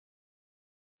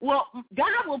 Well,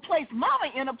 God will place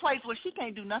mama in a place where she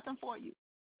can't do nothing for you.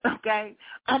 Okay?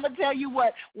 I'm going to tell you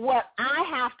what I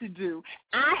have to do.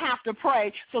 I have to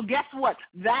pray. So guess what?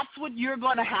 That's what you're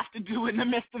going to have to do in the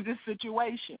midst of this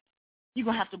situation. You're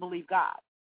going to have to believe God.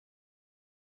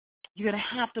 You're going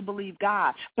to have to believe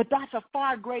God. But that's a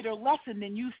far greater lesson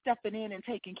than you stepping in and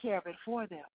taking care of it for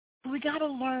them. So we got to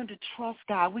learn to trust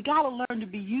God. We got to learn to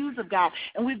be used of God.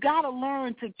 And we've got to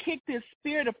learn to kick this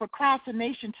spirit of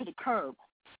procrastination to the curb.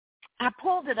 I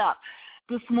pulled it up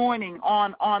this morning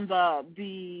on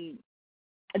the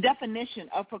definition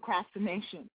of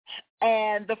procrastination.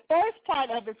 And the first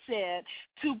part of it said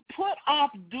to put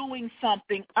off doing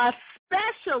something,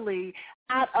 especially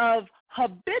out of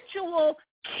habitual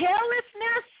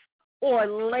carelessness or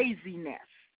laziness.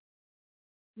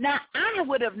 Now, I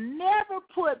would have never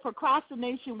put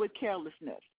procrastination with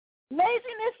carelessness.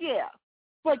 Laziness, yeah,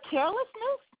 but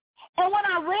carelessness? And when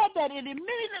I read that, it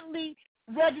immediately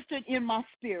registered in my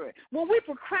spirit. When we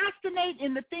procrastinate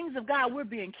in the things of God, we're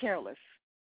being careless.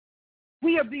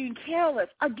 We are being careless,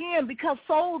 again, because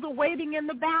souls are waiting in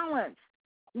the balance.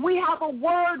 We have a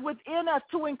word within us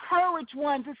to encourage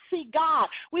one to seek God.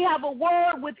 We have a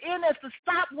word within us to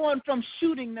stop one from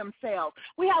shooting themselves.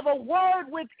 We have a word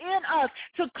within us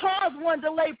to cause one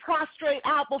to lay prostrate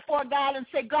out before God and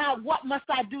say, God, what must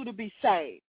I do to be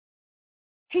saved?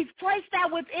 He's placed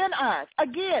that within us.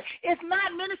 Again, it's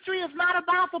not ministry. It's not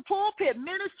about the pulpit.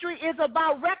 Ministry is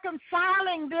about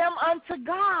reconciling them unto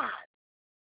God.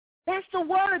 That's the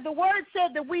word. The word said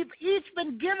that we've each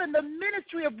been given the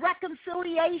ministry of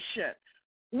reconciliation.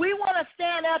 We want to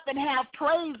stand up and have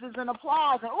praises and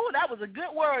applause. And, oh, that was a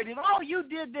good word. And, oh, you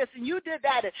did this and you did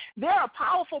that. And they're a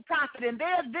powerful prophet. And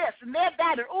they're this and they're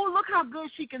that. And, oh, look how good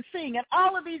she can sing. And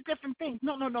all of these different things.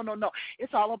 No.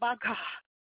 It's all about God.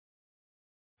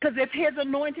 Because if his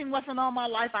anointing wasn't on my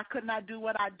life, I could not do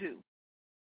what I do.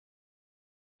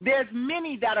 There's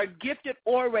many that are gifted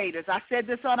orators. I said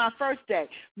this on our first day.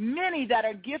 Many that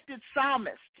are gifted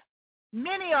psalmists.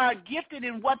 Many are gifted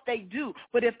in what they do,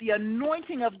 but if the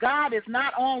anointing of God is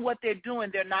not on what they're doing,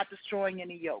 they're not destroying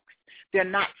any yokes. They're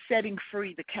not setting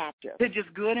free the captive. They're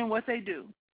just good in what they do.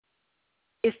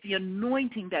 It's the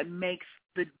anointing that makes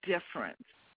the difference.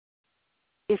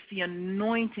 It's the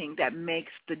anointing that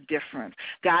makes the difference.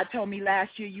 God told me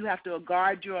last year you have to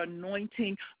guard your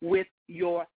anointing with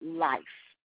your life.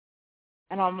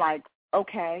 And I'm like,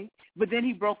 okay. But then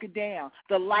he broke it down.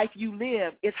 The life you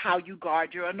live is how you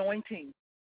guard your anointing.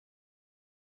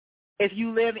 If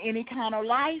you live any kind of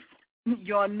life,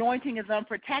 your anointing is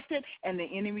unprotected, and the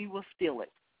enemy will steal it.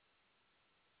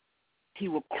 He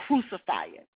will crucify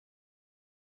it.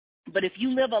 But if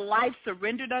you live a life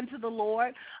surrendered unto the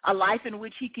Lord, a life in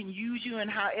which he can use you in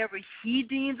however he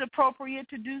deems appropriate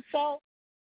to do so,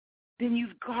 then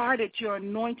you've guarded your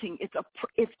anointing. It's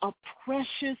a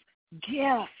precious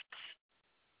gift.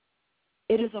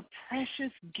 It is a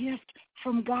precious gift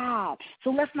from God.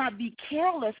 So let's not be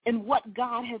careless in what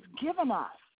God has given us.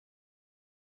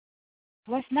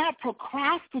 Let's not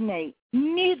procrastinate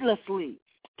needlessly,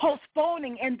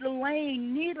 postponing and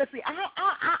delaying needlessly.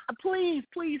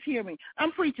 Please hear me.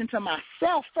 I'm preaching to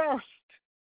myself first.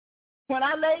 When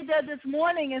I laid there this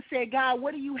morning and said, God,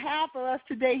 what do you have for us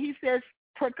today? He says,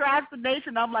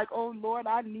 procrastination. I'm like, oh, Lord,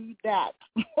 I need that.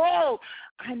 Oh,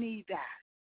 I need that.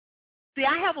 See,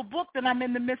 I have a book that I'm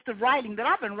in the midst of writing that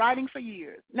I've been writing for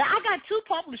years. Now, I got 2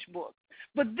 published books,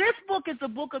 but this book is the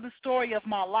book of the story of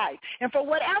my life. And for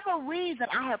whatever reason,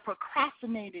 I have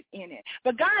procrastinated in it.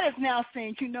 But God is now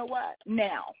saying, you know what?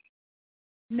 Now,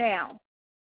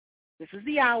 this is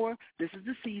the hour, this is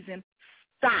the season.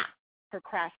 Stop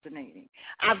procrastinating.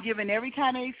 I've given every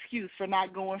kind of excuse for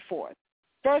not going forth.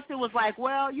 First, it was like,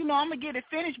 well, I'm going to get it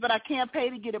finished, but I can't pay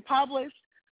to get it published.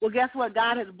 Well, guess what?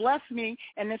 God has blessed me,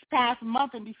 and this past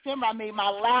month in December, I made my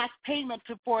last payment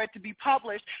for it to be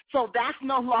published, so that's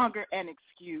no longer an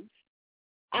excuse.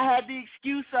 I had the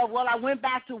excuse of, well, I went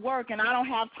back to work, and I don't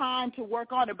have time to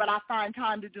work on it, but I find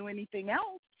time to do anything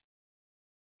else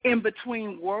in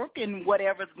between work and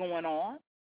whatever's going on.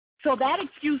 So that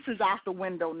excuse is out the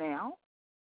window now.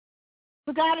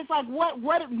 So God is like, what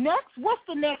next? What's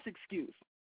the next excuse?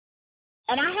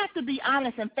 And I have to be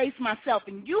honest and face myself,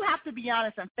 and you have to be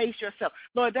honest and face yourself.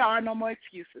 Lord, there are no more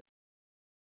excuses.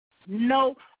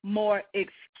 No more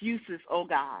excuses, oh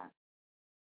God.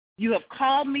 You have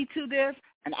called me to this,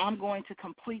 and I'm going to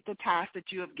complete the task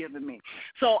that you have given me.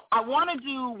 So I want to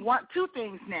do 2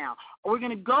 things now. We're going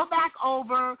to go back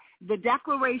over the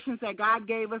declarations that God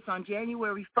gave us on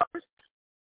January 1st.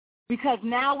 Because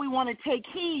now we want to take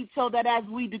heed so that as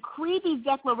we decree these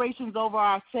declarations over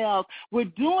ourselves, we're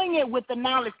doing it with the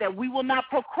knowledge that we will not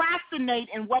procrastinate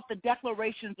in what the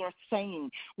declarations are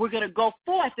saying. We're going to go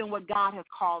forth in what God has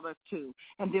called us to,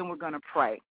 and then we're going to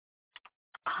pray.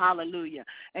 Hallelujah.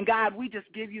 And God, we just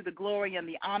give you the glory and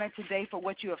the honor today for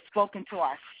what you have spoken to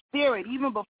our spirit.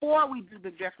 Even before we do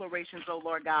the declarations, oh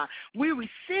Lord God, we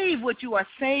receive what you are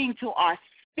saying to our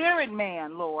spirit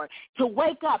man, Lord, to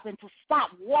wake up and to stop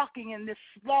walking in this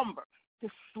slumber, to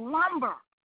slumber.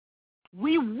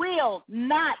 We will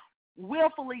not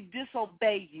willfully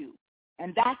disobey you.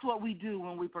 And that's what we do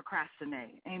when we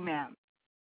procrastinate. Amen.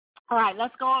 All right,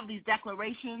 let's go over these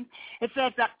declarations. It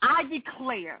says that I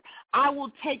declare I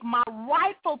will take my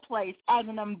rightful place as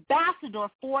an ambassador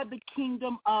for the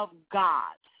kingdom of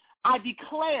God. I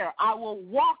declare I will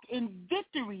walk in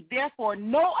victory. Therefore,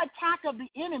 no attack of the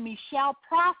enemy shall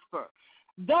prosper.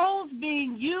 Those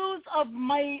being used of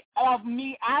me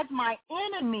as my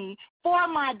enemy for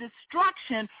my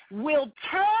destruction will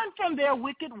turn from their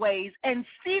wicked ways and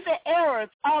see the errors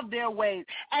of their ways.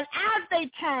 And as they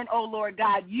turn, O Lord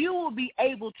God, you will be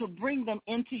able to bring them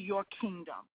into your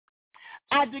kingdom.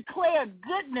 I declare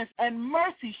goodness and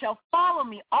mercy shall follow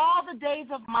me all the days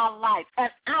of my life, and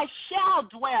I shall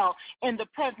dwell in the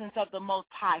presence of the Most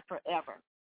High forever.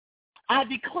 I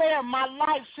declare my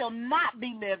life shall not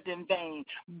be lived in vain,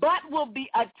 but will be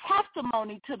a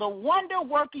testimony to the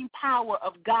wonder-working power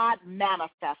of God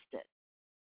manifested.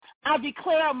 I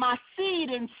declare my seed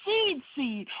and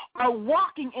seed are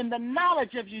walking in the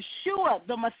knowledge of Yeshua,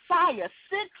 the Messiah,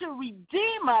 sent to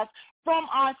redeem us from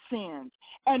our sins.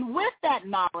 And with that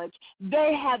knowledge,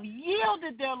 they have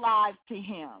yielded their lives to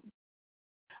him.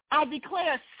 I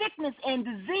declare sickness and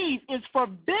disease is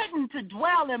forbidden to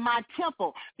dwell in my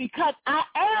temple because I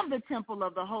am the temple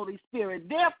of the Holy Spirit.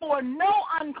 Therefore, no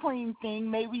unclean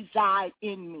thing may reside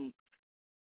in me.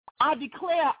 I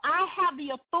declare I have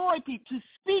the authority to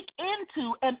speak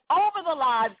into and over the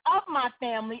lives of my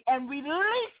family and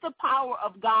release the power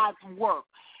of God's work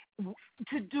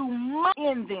to do much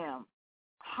in them.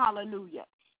 Hallelujah.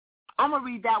 I'm going to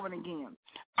read that one again.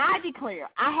 I declare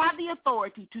I have the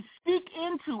authority to speak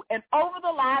into and over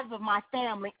the lives of my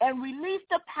family and release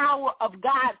the power of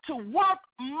God to work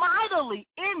mightily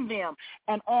in them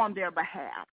and on their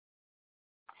behalf.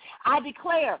 I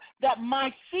declare that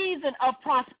my season of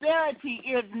prosperity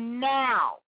is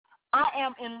now. I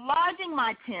am enlarging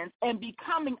my tents and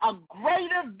becoming a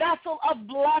greater vessel of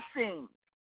blessing.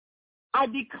 I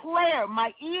declare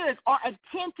my ears are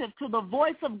attentive to the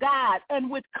voice of God, and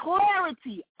with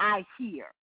clarity I hear.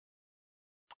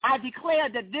 I declare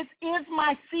that this is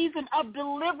my season of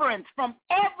deliverance from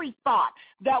every thought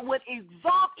that would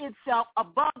exalt itself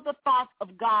above the thoughts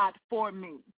of God for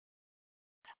me.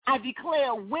 I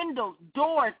declare windows,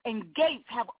 doors, and gates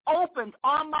have opened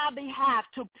on my behalf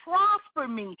to prosper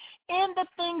me in the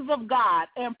things of God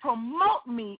and promote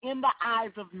me in the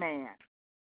eyes of man.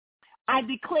 I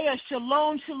declare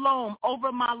shalom, shalom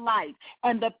over my life,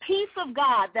 and the peace of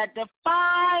God that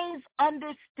defies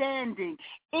understanding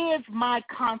is my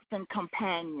constant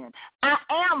companion. I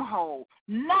am whole,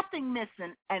 nothing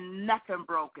missing, and nothing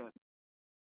broken.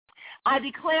 I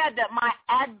declare that my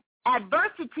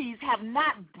adversities have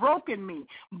not broken me,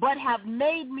 but have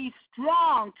made me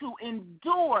strong to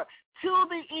endure to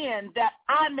the end that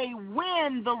I may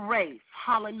win the race.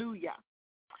 Hallelujah.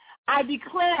 I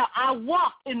declare I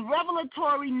walk in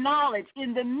revelatory knowledge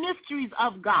in the mysteries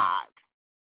of God.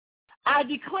 I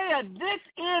declare this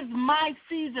is my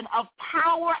season of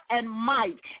power and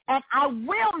might, and I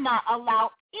will not allow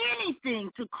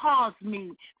anything to cause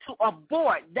me to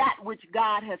abort that which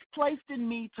God has placed in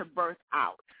me to birth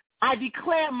out. I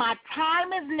declare my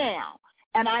time is now,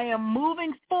 and I am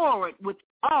moving forward with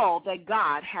all that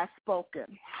God has spoken.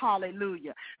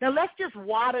 Hallelujah. Now let's just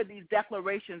water these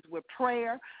declarations with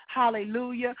prayer.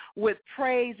 Hallelujah. With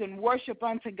praise and worship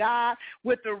unto God,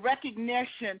 with the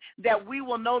recognition that we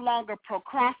will no longer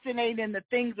procrastinate in the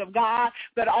things of God,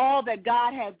 but all that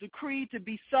God has decreed to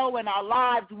be so in our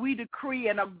lives, we decree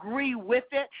and agree with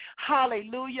it.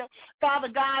 Hallelujah. Father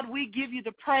God, we give you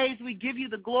the praise, we give you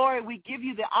the glory, we give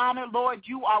you the honor, Lord.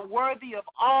 You are worthy of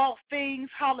all things.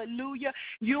 Hallelujah.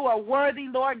 You are worthy,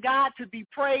 Lord God, to be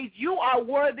praised. You are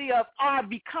worthy of our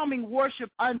becoming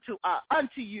worship unto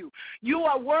you. You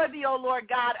are worthy, O Lord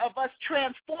God, of us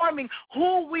transforming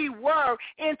who we were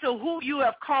into who you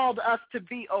have called us to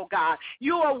be, O God.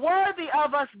 You are worthy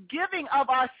of us giving of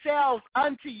ourselves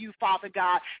unto you, Father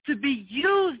God, to be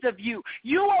used of you.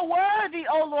 You are worthy,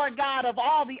 O Lord God, of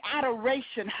all the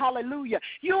adoration. Hallelujah.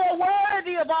 You are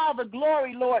worthy of all the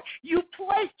glory, Lord. You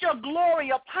placed your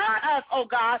glory upon us, O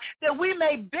God, that we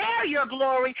may bear your glory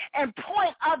and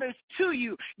point others to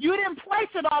you. You didn't place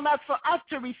it on us for us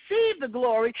to receive the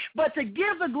glory, but to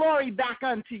give the glory back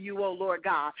unto you, O Lord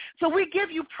God. So we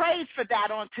give you praise for that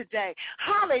on today.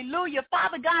 Hallelujah.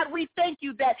 Father God, we thank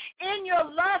you that in your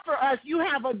love for us, you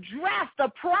have addressed the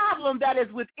problem that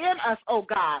is within us, O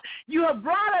God. You have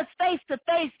brought us face to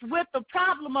face with the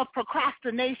problem of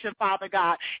procrastination, Father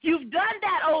God. You've done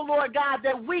that, O Lord God,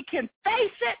 that we can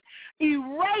face it,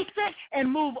 erase it,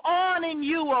 and move on in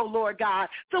you, O Lord God.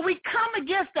 So we come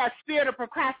against that spirit of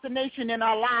procrastination in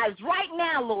our lives right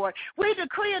now, Lord. We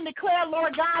decree and declare,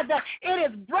 Lord God, that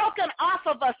it is broken off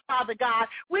of us, Father God.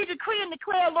 We decree and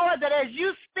declare, Lord, that as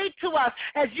you speak to us,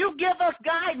 as you give us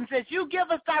guidance, as you give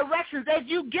us directions, as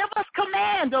you give us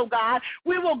command, oh God,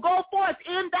 we will go forth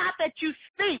in that you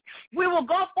speak. We will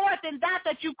go forth in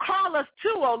that you call us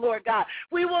to, oh Lord God.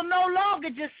 We will no longer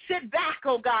just sit back,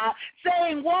 oh God,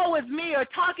 saying, woe is me, or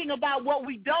talking about what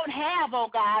we don't have, oh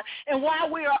God, and why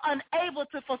we are unable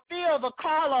to fulfill the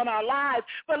call on our lives.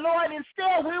 But Lord,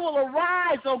 instead we will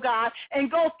arise, oh God, and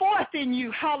go forth in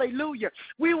you. Hallelujah.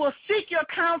 We will seek your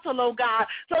counsel, oh God,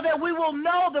 so that we will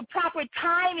know the proper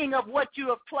timing of what you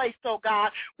have placed, oh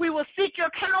God. We will seek your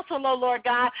counsel, oh Lord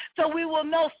God, so we will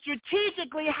know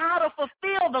strategically how to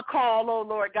fulfill the call, oh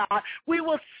Lord God. We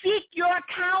will seek your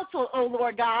counsel, oh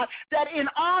Lord God, that in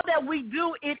all that we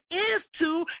do, it is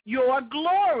to your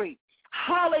glory.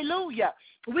 Hallelujah.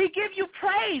 We give you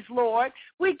praise, Lord.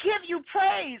 We give you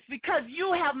praise because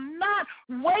you have not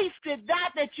wasted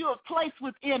that you have placed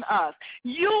within us.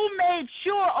 You made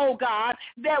sure, oh God,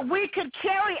 that we could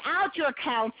carry out your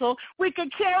counsel. We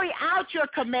could carry out your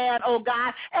command, oh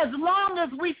God, as long as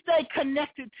we stay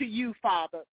connected to you,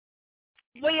 Father.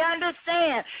 We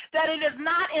understand that it is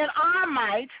not in our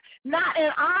might, not in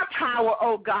our power,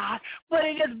 oh God, but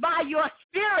it is by your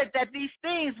Spirit that these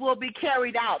things will be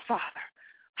carried out, Father.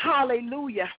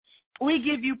 Hallelujah. We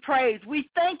give you praise. We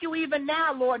thank you even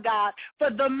now, Lord God, for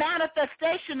the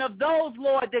manifestation of those,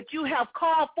 Lord, that you have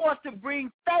called forth to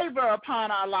bring favor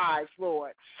upon our lives,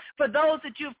 Lord. For those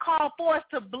that you've called forth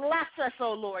to bless us,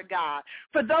 oh Lord God.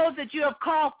 For those that you have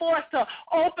called forth to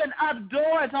open up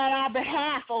doors on our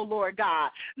behalf, oh Lord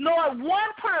God. Lord,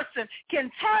 one person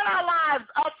can turn our lives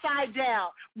upside down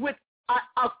with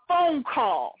a phone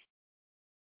call,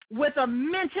 with a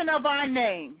mention of our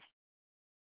name.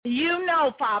 You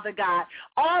know, Father God,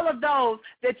 all of those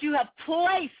that you have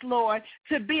placed, Lord,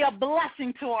 to be a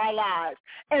blessing to our lives.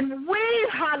 And we,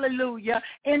 hallelujah,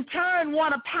 in turn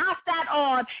want to pass that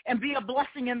on and be a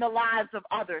blessing in the lives of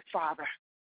others, Father.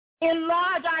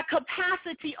 Enlarge our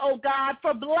capacity, oh God,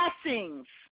 for blessings,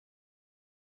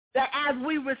 that as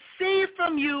we receive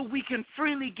from you, we can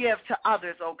freely give to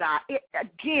others, oh God.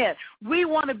 Again, we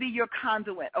want to be your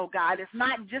conduit, oh God. It's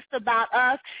not just about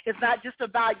us. It's not just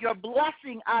about your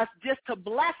blessing us just to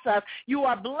bless us. You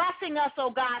are blessing us, oh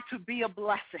God, to be a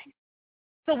blessing.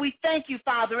 So we thank you,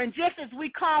 Father. And just as we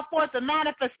call forth the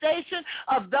manifestation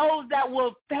of those that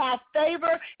will have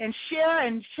favor and share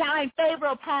and shine favor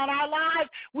upon our lives,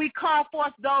 we call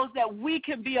forth those that we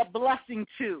can be a blessing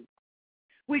to.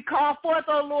 We call forth,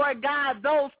 oh Lord God,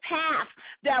 those paths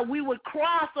that we would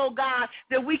cross, oh God,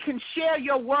 that we can share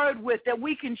your word with, that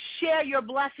we can share your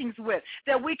blessings with,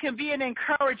 that we can be an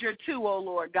encourager to, oh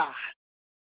Lord God.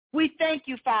 We thank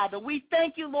you, Father. We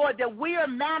thank you, Lord, that we are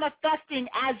manifesting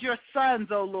as your sons,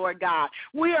 oh Lord God.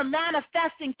 We are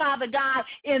manifesting, Father God,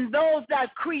 in those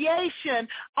that creation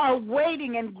are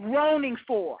waiting and groaning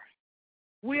for.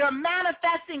 We are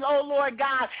manifesting, oh Lord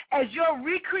God, as your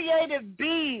recreated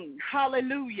being.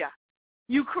 Hallelujah.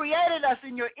 You created us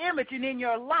in your image and in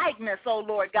your likeness, oh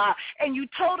Lord God, and you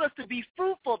told us to be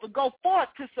fruitful, to go forth,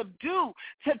 to subdue,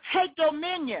 to take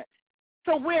dominion.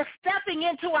 So we're stepping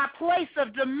into our place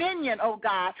of dominion, oh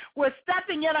God. We're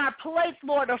stepping in our place,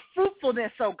 Lord, of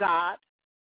fruitfulness, oh God.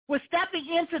 We're stepping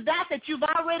into that you've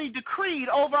already decreed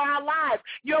over our lives.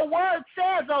 Your word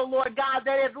says, oh Lord God,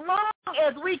 that as long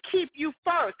as we keep you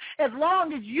first, as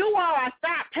long as you are our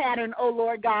thought pattern, oh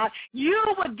Lord God, you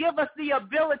would give us the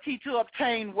ability to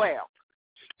obtain wealth.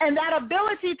 And that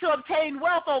ability to obtain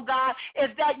wealth, oh God, is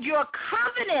that your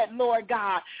covenant, Lord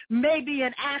God, may be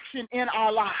in action in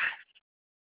our lives.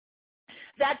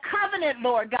 That covenant,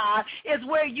 Lord God, is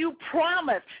where you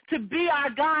promised to be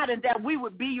our God and that we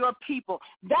would be your people.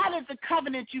 That is the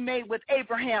covenant you made with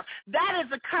Abraham. That is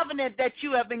the covenant that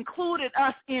you have included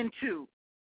us into.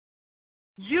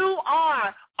 You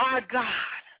are our God.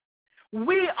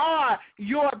 We are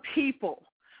your people.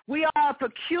 We are a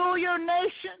peculiar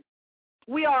nation.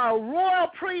 We are a royal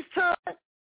priesthood.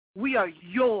 We are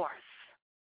yours.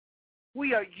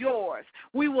 We are yours.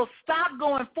 We will stop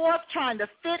going forth trying to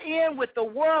fit in with the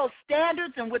world's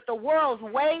standards and with the world's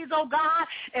ways, oh God,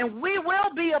 and we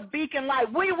will be a beacon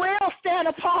light. We will stand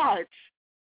apart.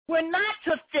 We're not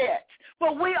to fit,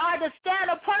 but we are to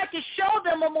stand apart to show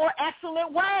them a more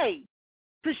excellent way,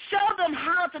 to show them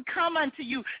how to come unto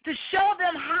you, to show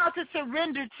them how to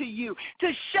surrender to you,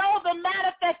 to show the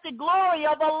manifested glory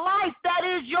of a life that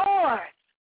is yours.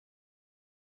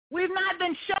 We've not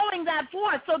been showing that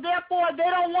forth, so therefore they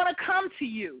don't want to come to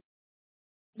you.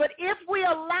 But if we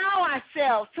allow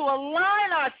ourselves to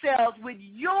align ourselves with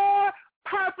your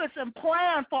purpose and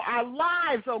plan for our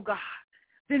lives, oh God,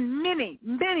 then many,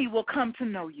 many will come to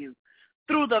know you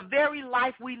through the very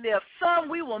life we live. Some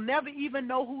we will never even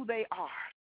know who they are.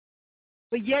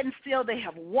 But yet and still they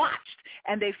have watched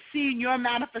and they've seen your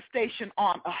manifestation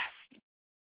on us.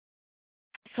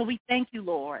 So we thank you,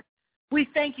 Lord. We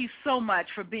thank you so much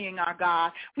for being our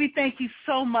God. We thank you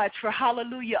so much for,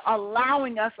 hallelujah,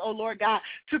 allowing us, oh Lord God,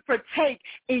 to partake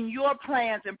in your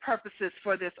plans and purposes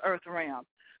for this earth realm.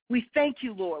 We thank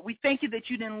you, Lord. We thank you that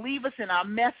you didn't leave us in our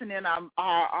mess and in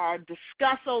our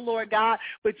disgust, oh Lord God,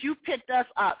 but you picked us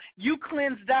up. You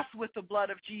cleansed us with the blood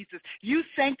of Jesus. You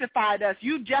sanctified us.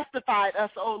 You justified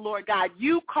us, oh Lord God.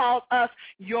 You called us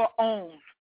your own.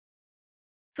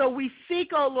 So we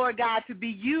seek, oh Lord God, to be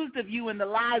used of you in the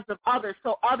lives of others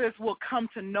so others will come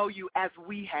to know you as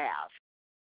we have.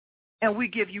 And we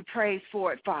give you praise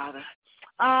for it, Father.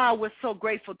 We're so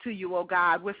grateful to you, oh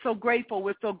God. We're so grateful.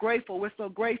 We're so grateful. We're so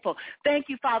grateful. Thank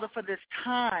you, Father, for this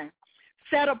time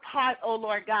set apart, oh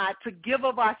Lord God, to give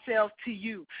of ourselves to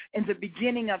you in the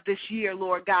beginning of this year,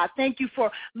 Lord God. Thank you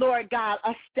for, Lord God,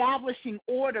 establishing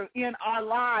order in our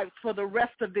lives for the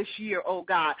rest of this year, oh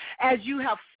God, as you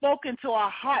have spoken to our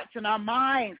hearts and our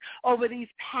minds over these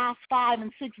past 5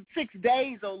 and 6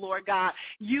 days, oh Lord God.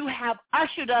 You have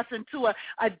ushered us into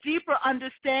a deeper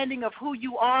understanding of who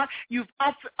you are. You've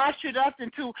ushered us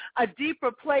into a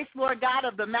deeper place, Lord God,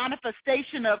 of the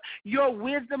manifestation of your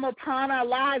wisdom upon our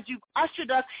lives. You've ushered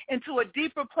us into a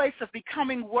deeper place of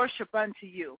becoming worship unto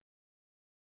you.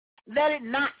 Let it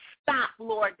not stop,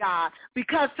 Lord God,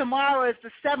 because tomorrow is the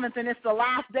 7th and it's the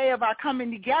last day of our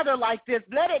coming together like this.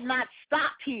 Let it not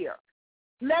stop here.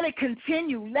 Let it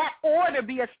continue. Let order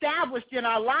be established in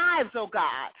our lives, oh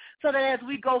God, so that as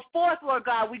we go forth, Lord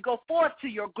God, we go forth to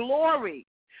your glory.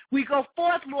 We go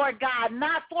forth, Lord God,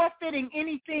 not forfeiting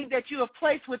anything that you have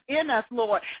placed within us,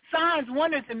 Lord. Signs,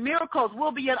 wonders, and miracles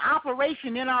will be in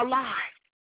operation in our lives.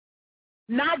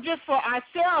 Not just for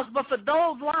ourselves, but for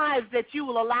those lives that you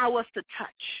will allow us to touch.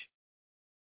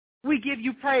 We give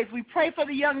you praise. We pray for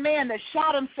the young man that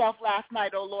shot himself last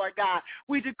night, oh Lord God.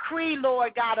 We decree,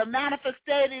 Lord God, a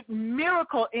manifested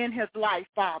miracle in his life,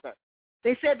 Father.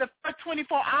 They said the first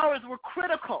 24 hours were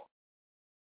critical.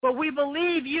 But we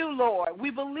believe you, Lord. We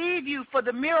believe you for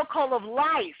the miracle of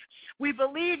life. We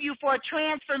believe you for a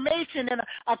transformation and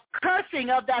a cursing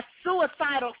of that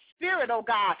suicidal spirit, oh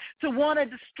God, to want to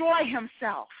destroy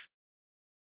himself.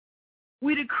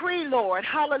 We decree, Lord,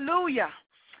 hallelujah,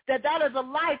 that is a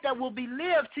life that will be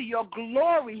lived to your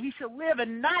glory. He shall live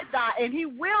and not die, and he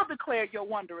will declare your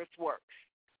wondrous works.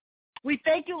 We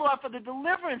thank you, Lord, for the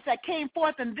deliverance that came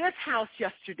forth in this house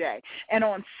yesterday and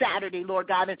on Saturday, Lord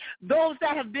God. And those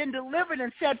that have been delivered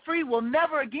and set free will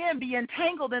never again be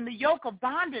entangled in the yoke of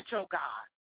bondage, oh God.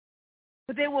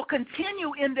 But they will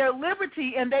continue in their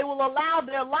liberty, and they will allow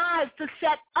their lives to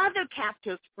set other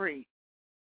captives free.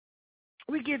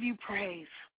 We give you praise,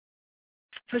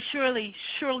 for surely,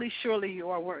 surely, surely you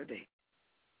are worthy.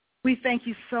 We thank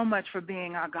you so much for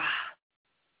being our God.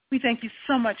 We thank you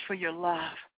so much for your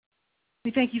love. We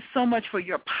thank you so much for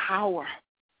your power.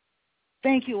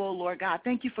 Thank you, oh Lord God.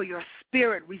 Thank you for your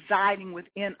spirit residing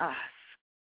within us.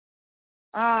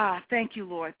 Thank you,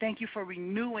 Lord. Thank you for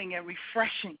renewing and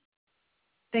refreshing.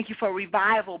 Thank you for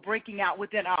revival breaking out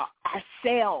within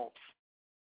ourselves.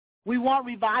 We want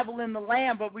revival in the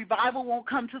land, but revival won't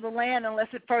come to the land unless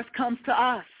it first comes to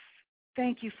us.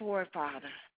 Thank you for it, Father.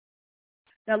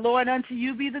 Now, Lord, unto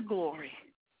you be the glory.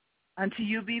 Unto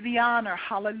you be the honor,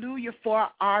 hallelujah, for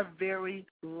our very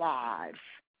lives.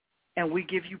 And we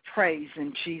give you praise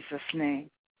in Jesus' name.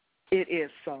 It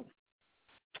is so.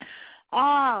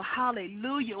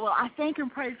 Hallelujah. Well, I thank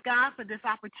and praise God for this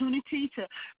opportunity to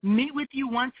meet with you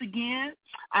once again.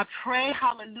 I pray,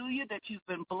 hallelujah, that you've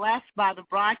been blessed by the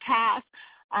broadcast.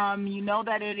 You know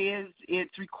that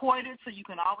it's recorded, so you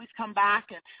can always come back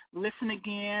and listen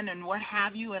again and what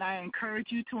have you, and I encourage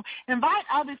you to invite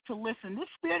others to listen. This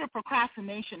spirit of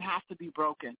procrastination has to be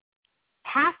broken.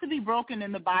 Has to be broken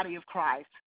in the body of Christ.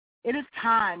 It is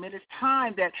time. It is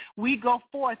time that we go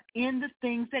forth in the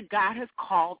things that God has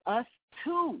called us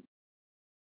to.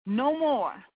 No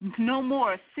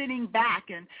more sitting back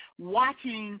and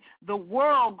watching the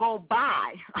world go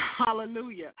by.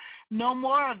 Hallelujah. No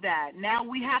more of that. Now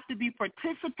we have to be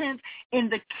participants in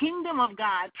the kingdom of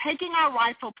God, taking our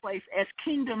rightful place as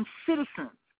kingdom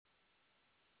citizens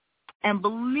and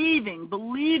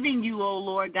believing you, O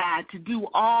Lord God, to do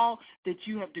all that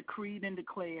you have decreed and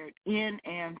declared in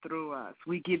and through us.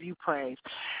 We give you praise.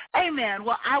 Amen.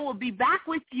 Well, I will be back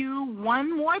with you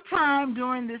one more time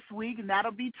during this week, and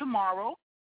that'll be tomorrow.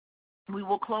 We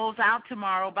will close out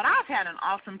tomorrow, but I've had an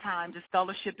awesome time just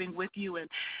fellowshipping with you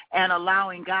and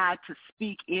allowing God to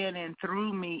speak in and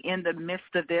through me in the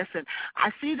midst of this. And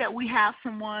I see that we have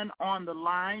someone on the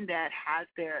line that has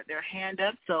their hand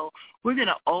up, so we're going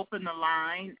to open the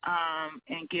line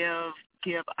and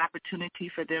give opportunity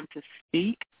for them to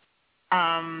speak.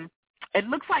 It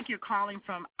looks like you're calling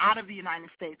from out of the United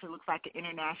States. It looks like an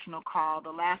international call. The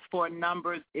last 4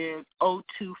 numbers is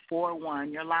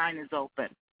 0241. Your line is open.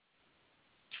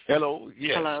 Hello.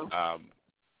 Yes. Hello.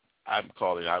 I'm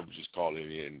calling. I was just calling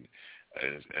in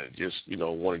and just,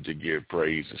 wanted to give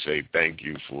praise and say thank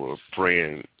you for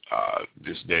praying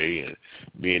this day and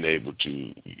being able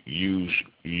to use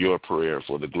your prayer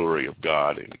for the glory of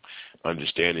God and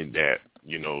understanding that,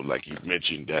 like you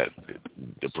mentioned, that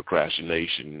the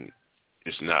procrastination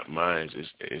is not mine.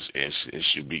 It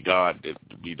should be God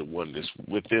that be the one that's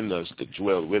within us, to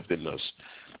dwell within us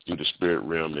through the spirit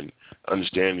realm, and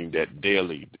understanding that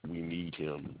daily we need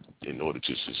him in order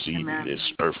to succeed in this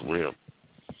earth realm.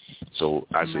 So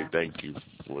I say thank you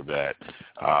for that.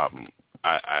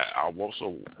 I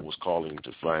also was calling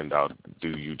to find out, do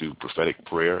you do prophetic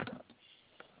prayer?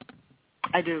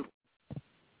 I do.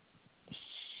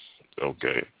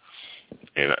 Okay.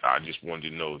 And I just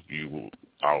wanted to know if you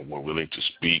were willing to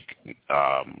speak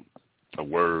a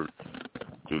word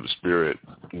through the spirit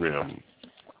realm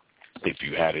if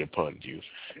you had it upon you.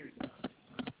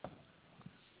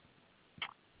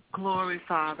 Glory,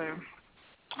 Father.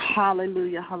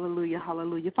 Hallelujah, hallelujah,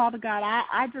 hallelujah. Father God,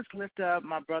 I just lift up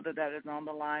my brother that is on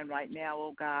the line right now,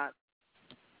 oh God.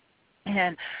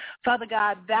 And Father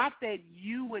God, that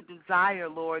you would desire,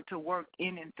 Lord, to work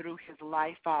in and through his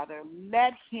life, Father,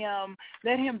 let him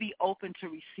be open to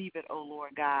receive it, oh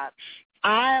Lord God.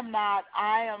 I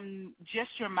am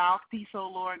just your mouthpiece,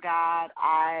 oh Lord God.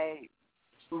 I,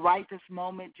 right this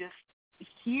moment, just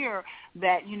hear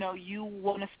that, you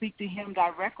want to speak to him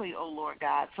directly, oh Lord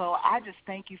God. So I just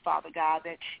thank you, Father God,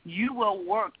 that you will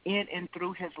work in and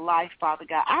through his life, Father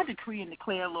God. I decree and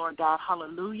declare, Lord God,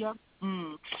 hallelujah.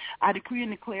 I decree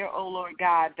and declare, oh Lord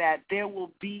God, that there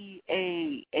will be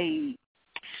a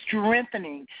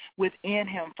strengthening within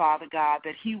him, Father God,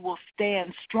 that he will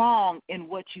stand strong in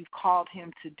what you've called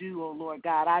him to do, oh Lord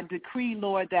God. I decree,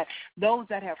 Lord, that those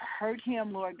that have hurt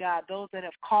him, Lord God, those that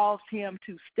have caused him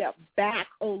to step back,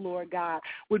 oh Lord God,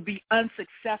 would be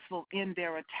unsuccessful in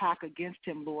their attack against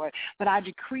him, Lord. But I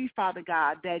decree, Father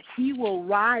God, that he will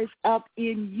rise up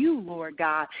in you, Lord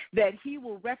God, that he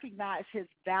will recognize his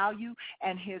value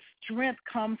and his strength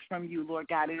comes from you, Lord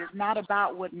God. It is not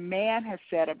about what man has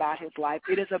said about his life.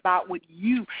 It is about what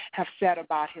you have said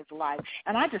about his life.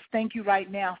 And I just thank you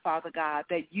right now, Father God,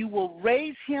 that you will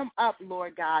raise him up,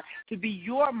 Lord God, to be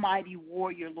your mighty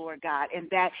warrior, Lord God, and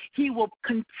that he will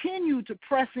continue to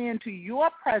press into your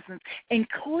presence and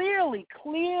clearly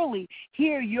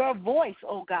hear your voice,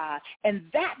 oh God, and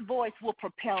that voice will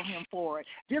propel him forward.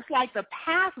 Just like the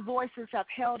past voices have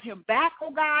held him back,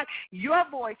 oh God, your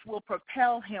voice will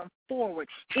propel him forward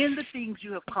in the things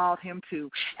you have called him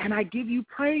to. And I give you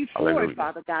praise for it,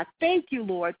 Father God. Thank you,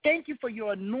 Lord. Thank you for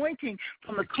your anointing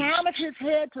from the crown of his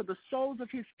head to the soles of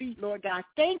his feet, Lord God.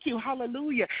 Thank you,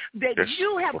 hallelujah, that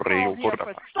you have called him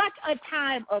for such a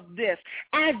time of this,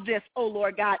 oh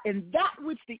Lord God. And that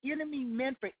which the enemy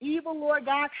meant for evil, Lord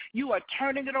God, you are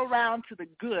turning it around to the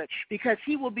good, because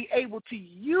he will be able to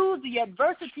use the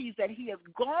adversities that he has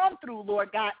gone through, Lord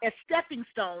God, as stepping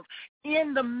stones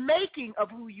in the making of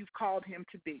who you've called him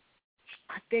to be.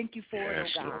 I thank you for it,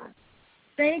 oh God. Lord.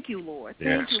 Thank you, Lord.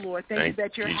 Thank you, Lord. Thank you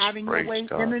that you're having your way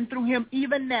God. in and through him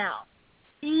even now.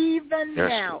 Even yes,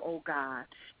 now, Lord. oh God.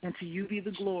 And to you be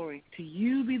the glory. To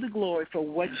you be the glory for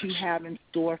what you have in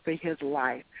store for his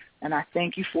life. And I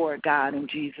thank you for it, God, in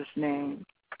Jesus' name.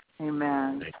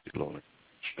 Amen. Thank you, Lord.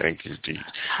 Thank you, Jesus.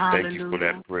 Hallelujah. Thank you for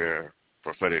that prayer,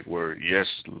 prophetic word. Yes,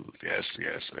 yes,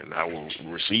 yes. And I will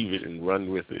receive it and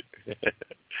run with it.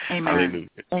 Amen. Hallelujah.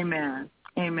 Amen.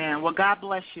 Amen. Well, God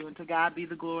bless you, and to God be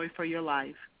the glory for your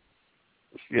life.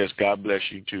 Yes, God bless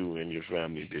you too and your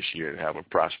family this year, and have a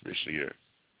prosperous year.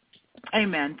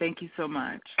 Amen. Thank you so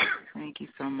much. Thank you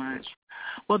so much.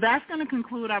 Well, that's going to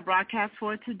conclude our broadcast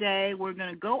for today. We're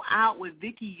going to go out with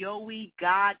Vicky Yowie,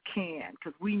 God Can,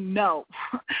 because we know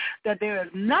that there is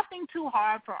nothing too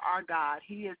hard for our God.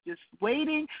 He is just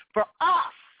waiting for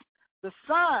us, the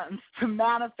sons, to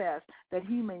manifest, that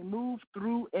he may move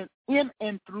through and in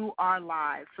and through our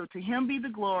lives. So to him be the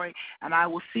glory, and I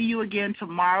will see you again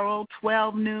tomorrow,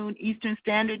 12 noon Eastern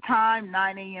Standard Time,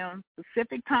 9 a.m.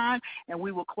 Pacific Time, and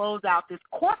we will close out this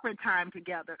corporate time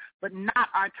together, but not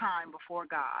our time before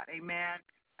God. Amen.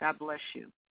 God bless you.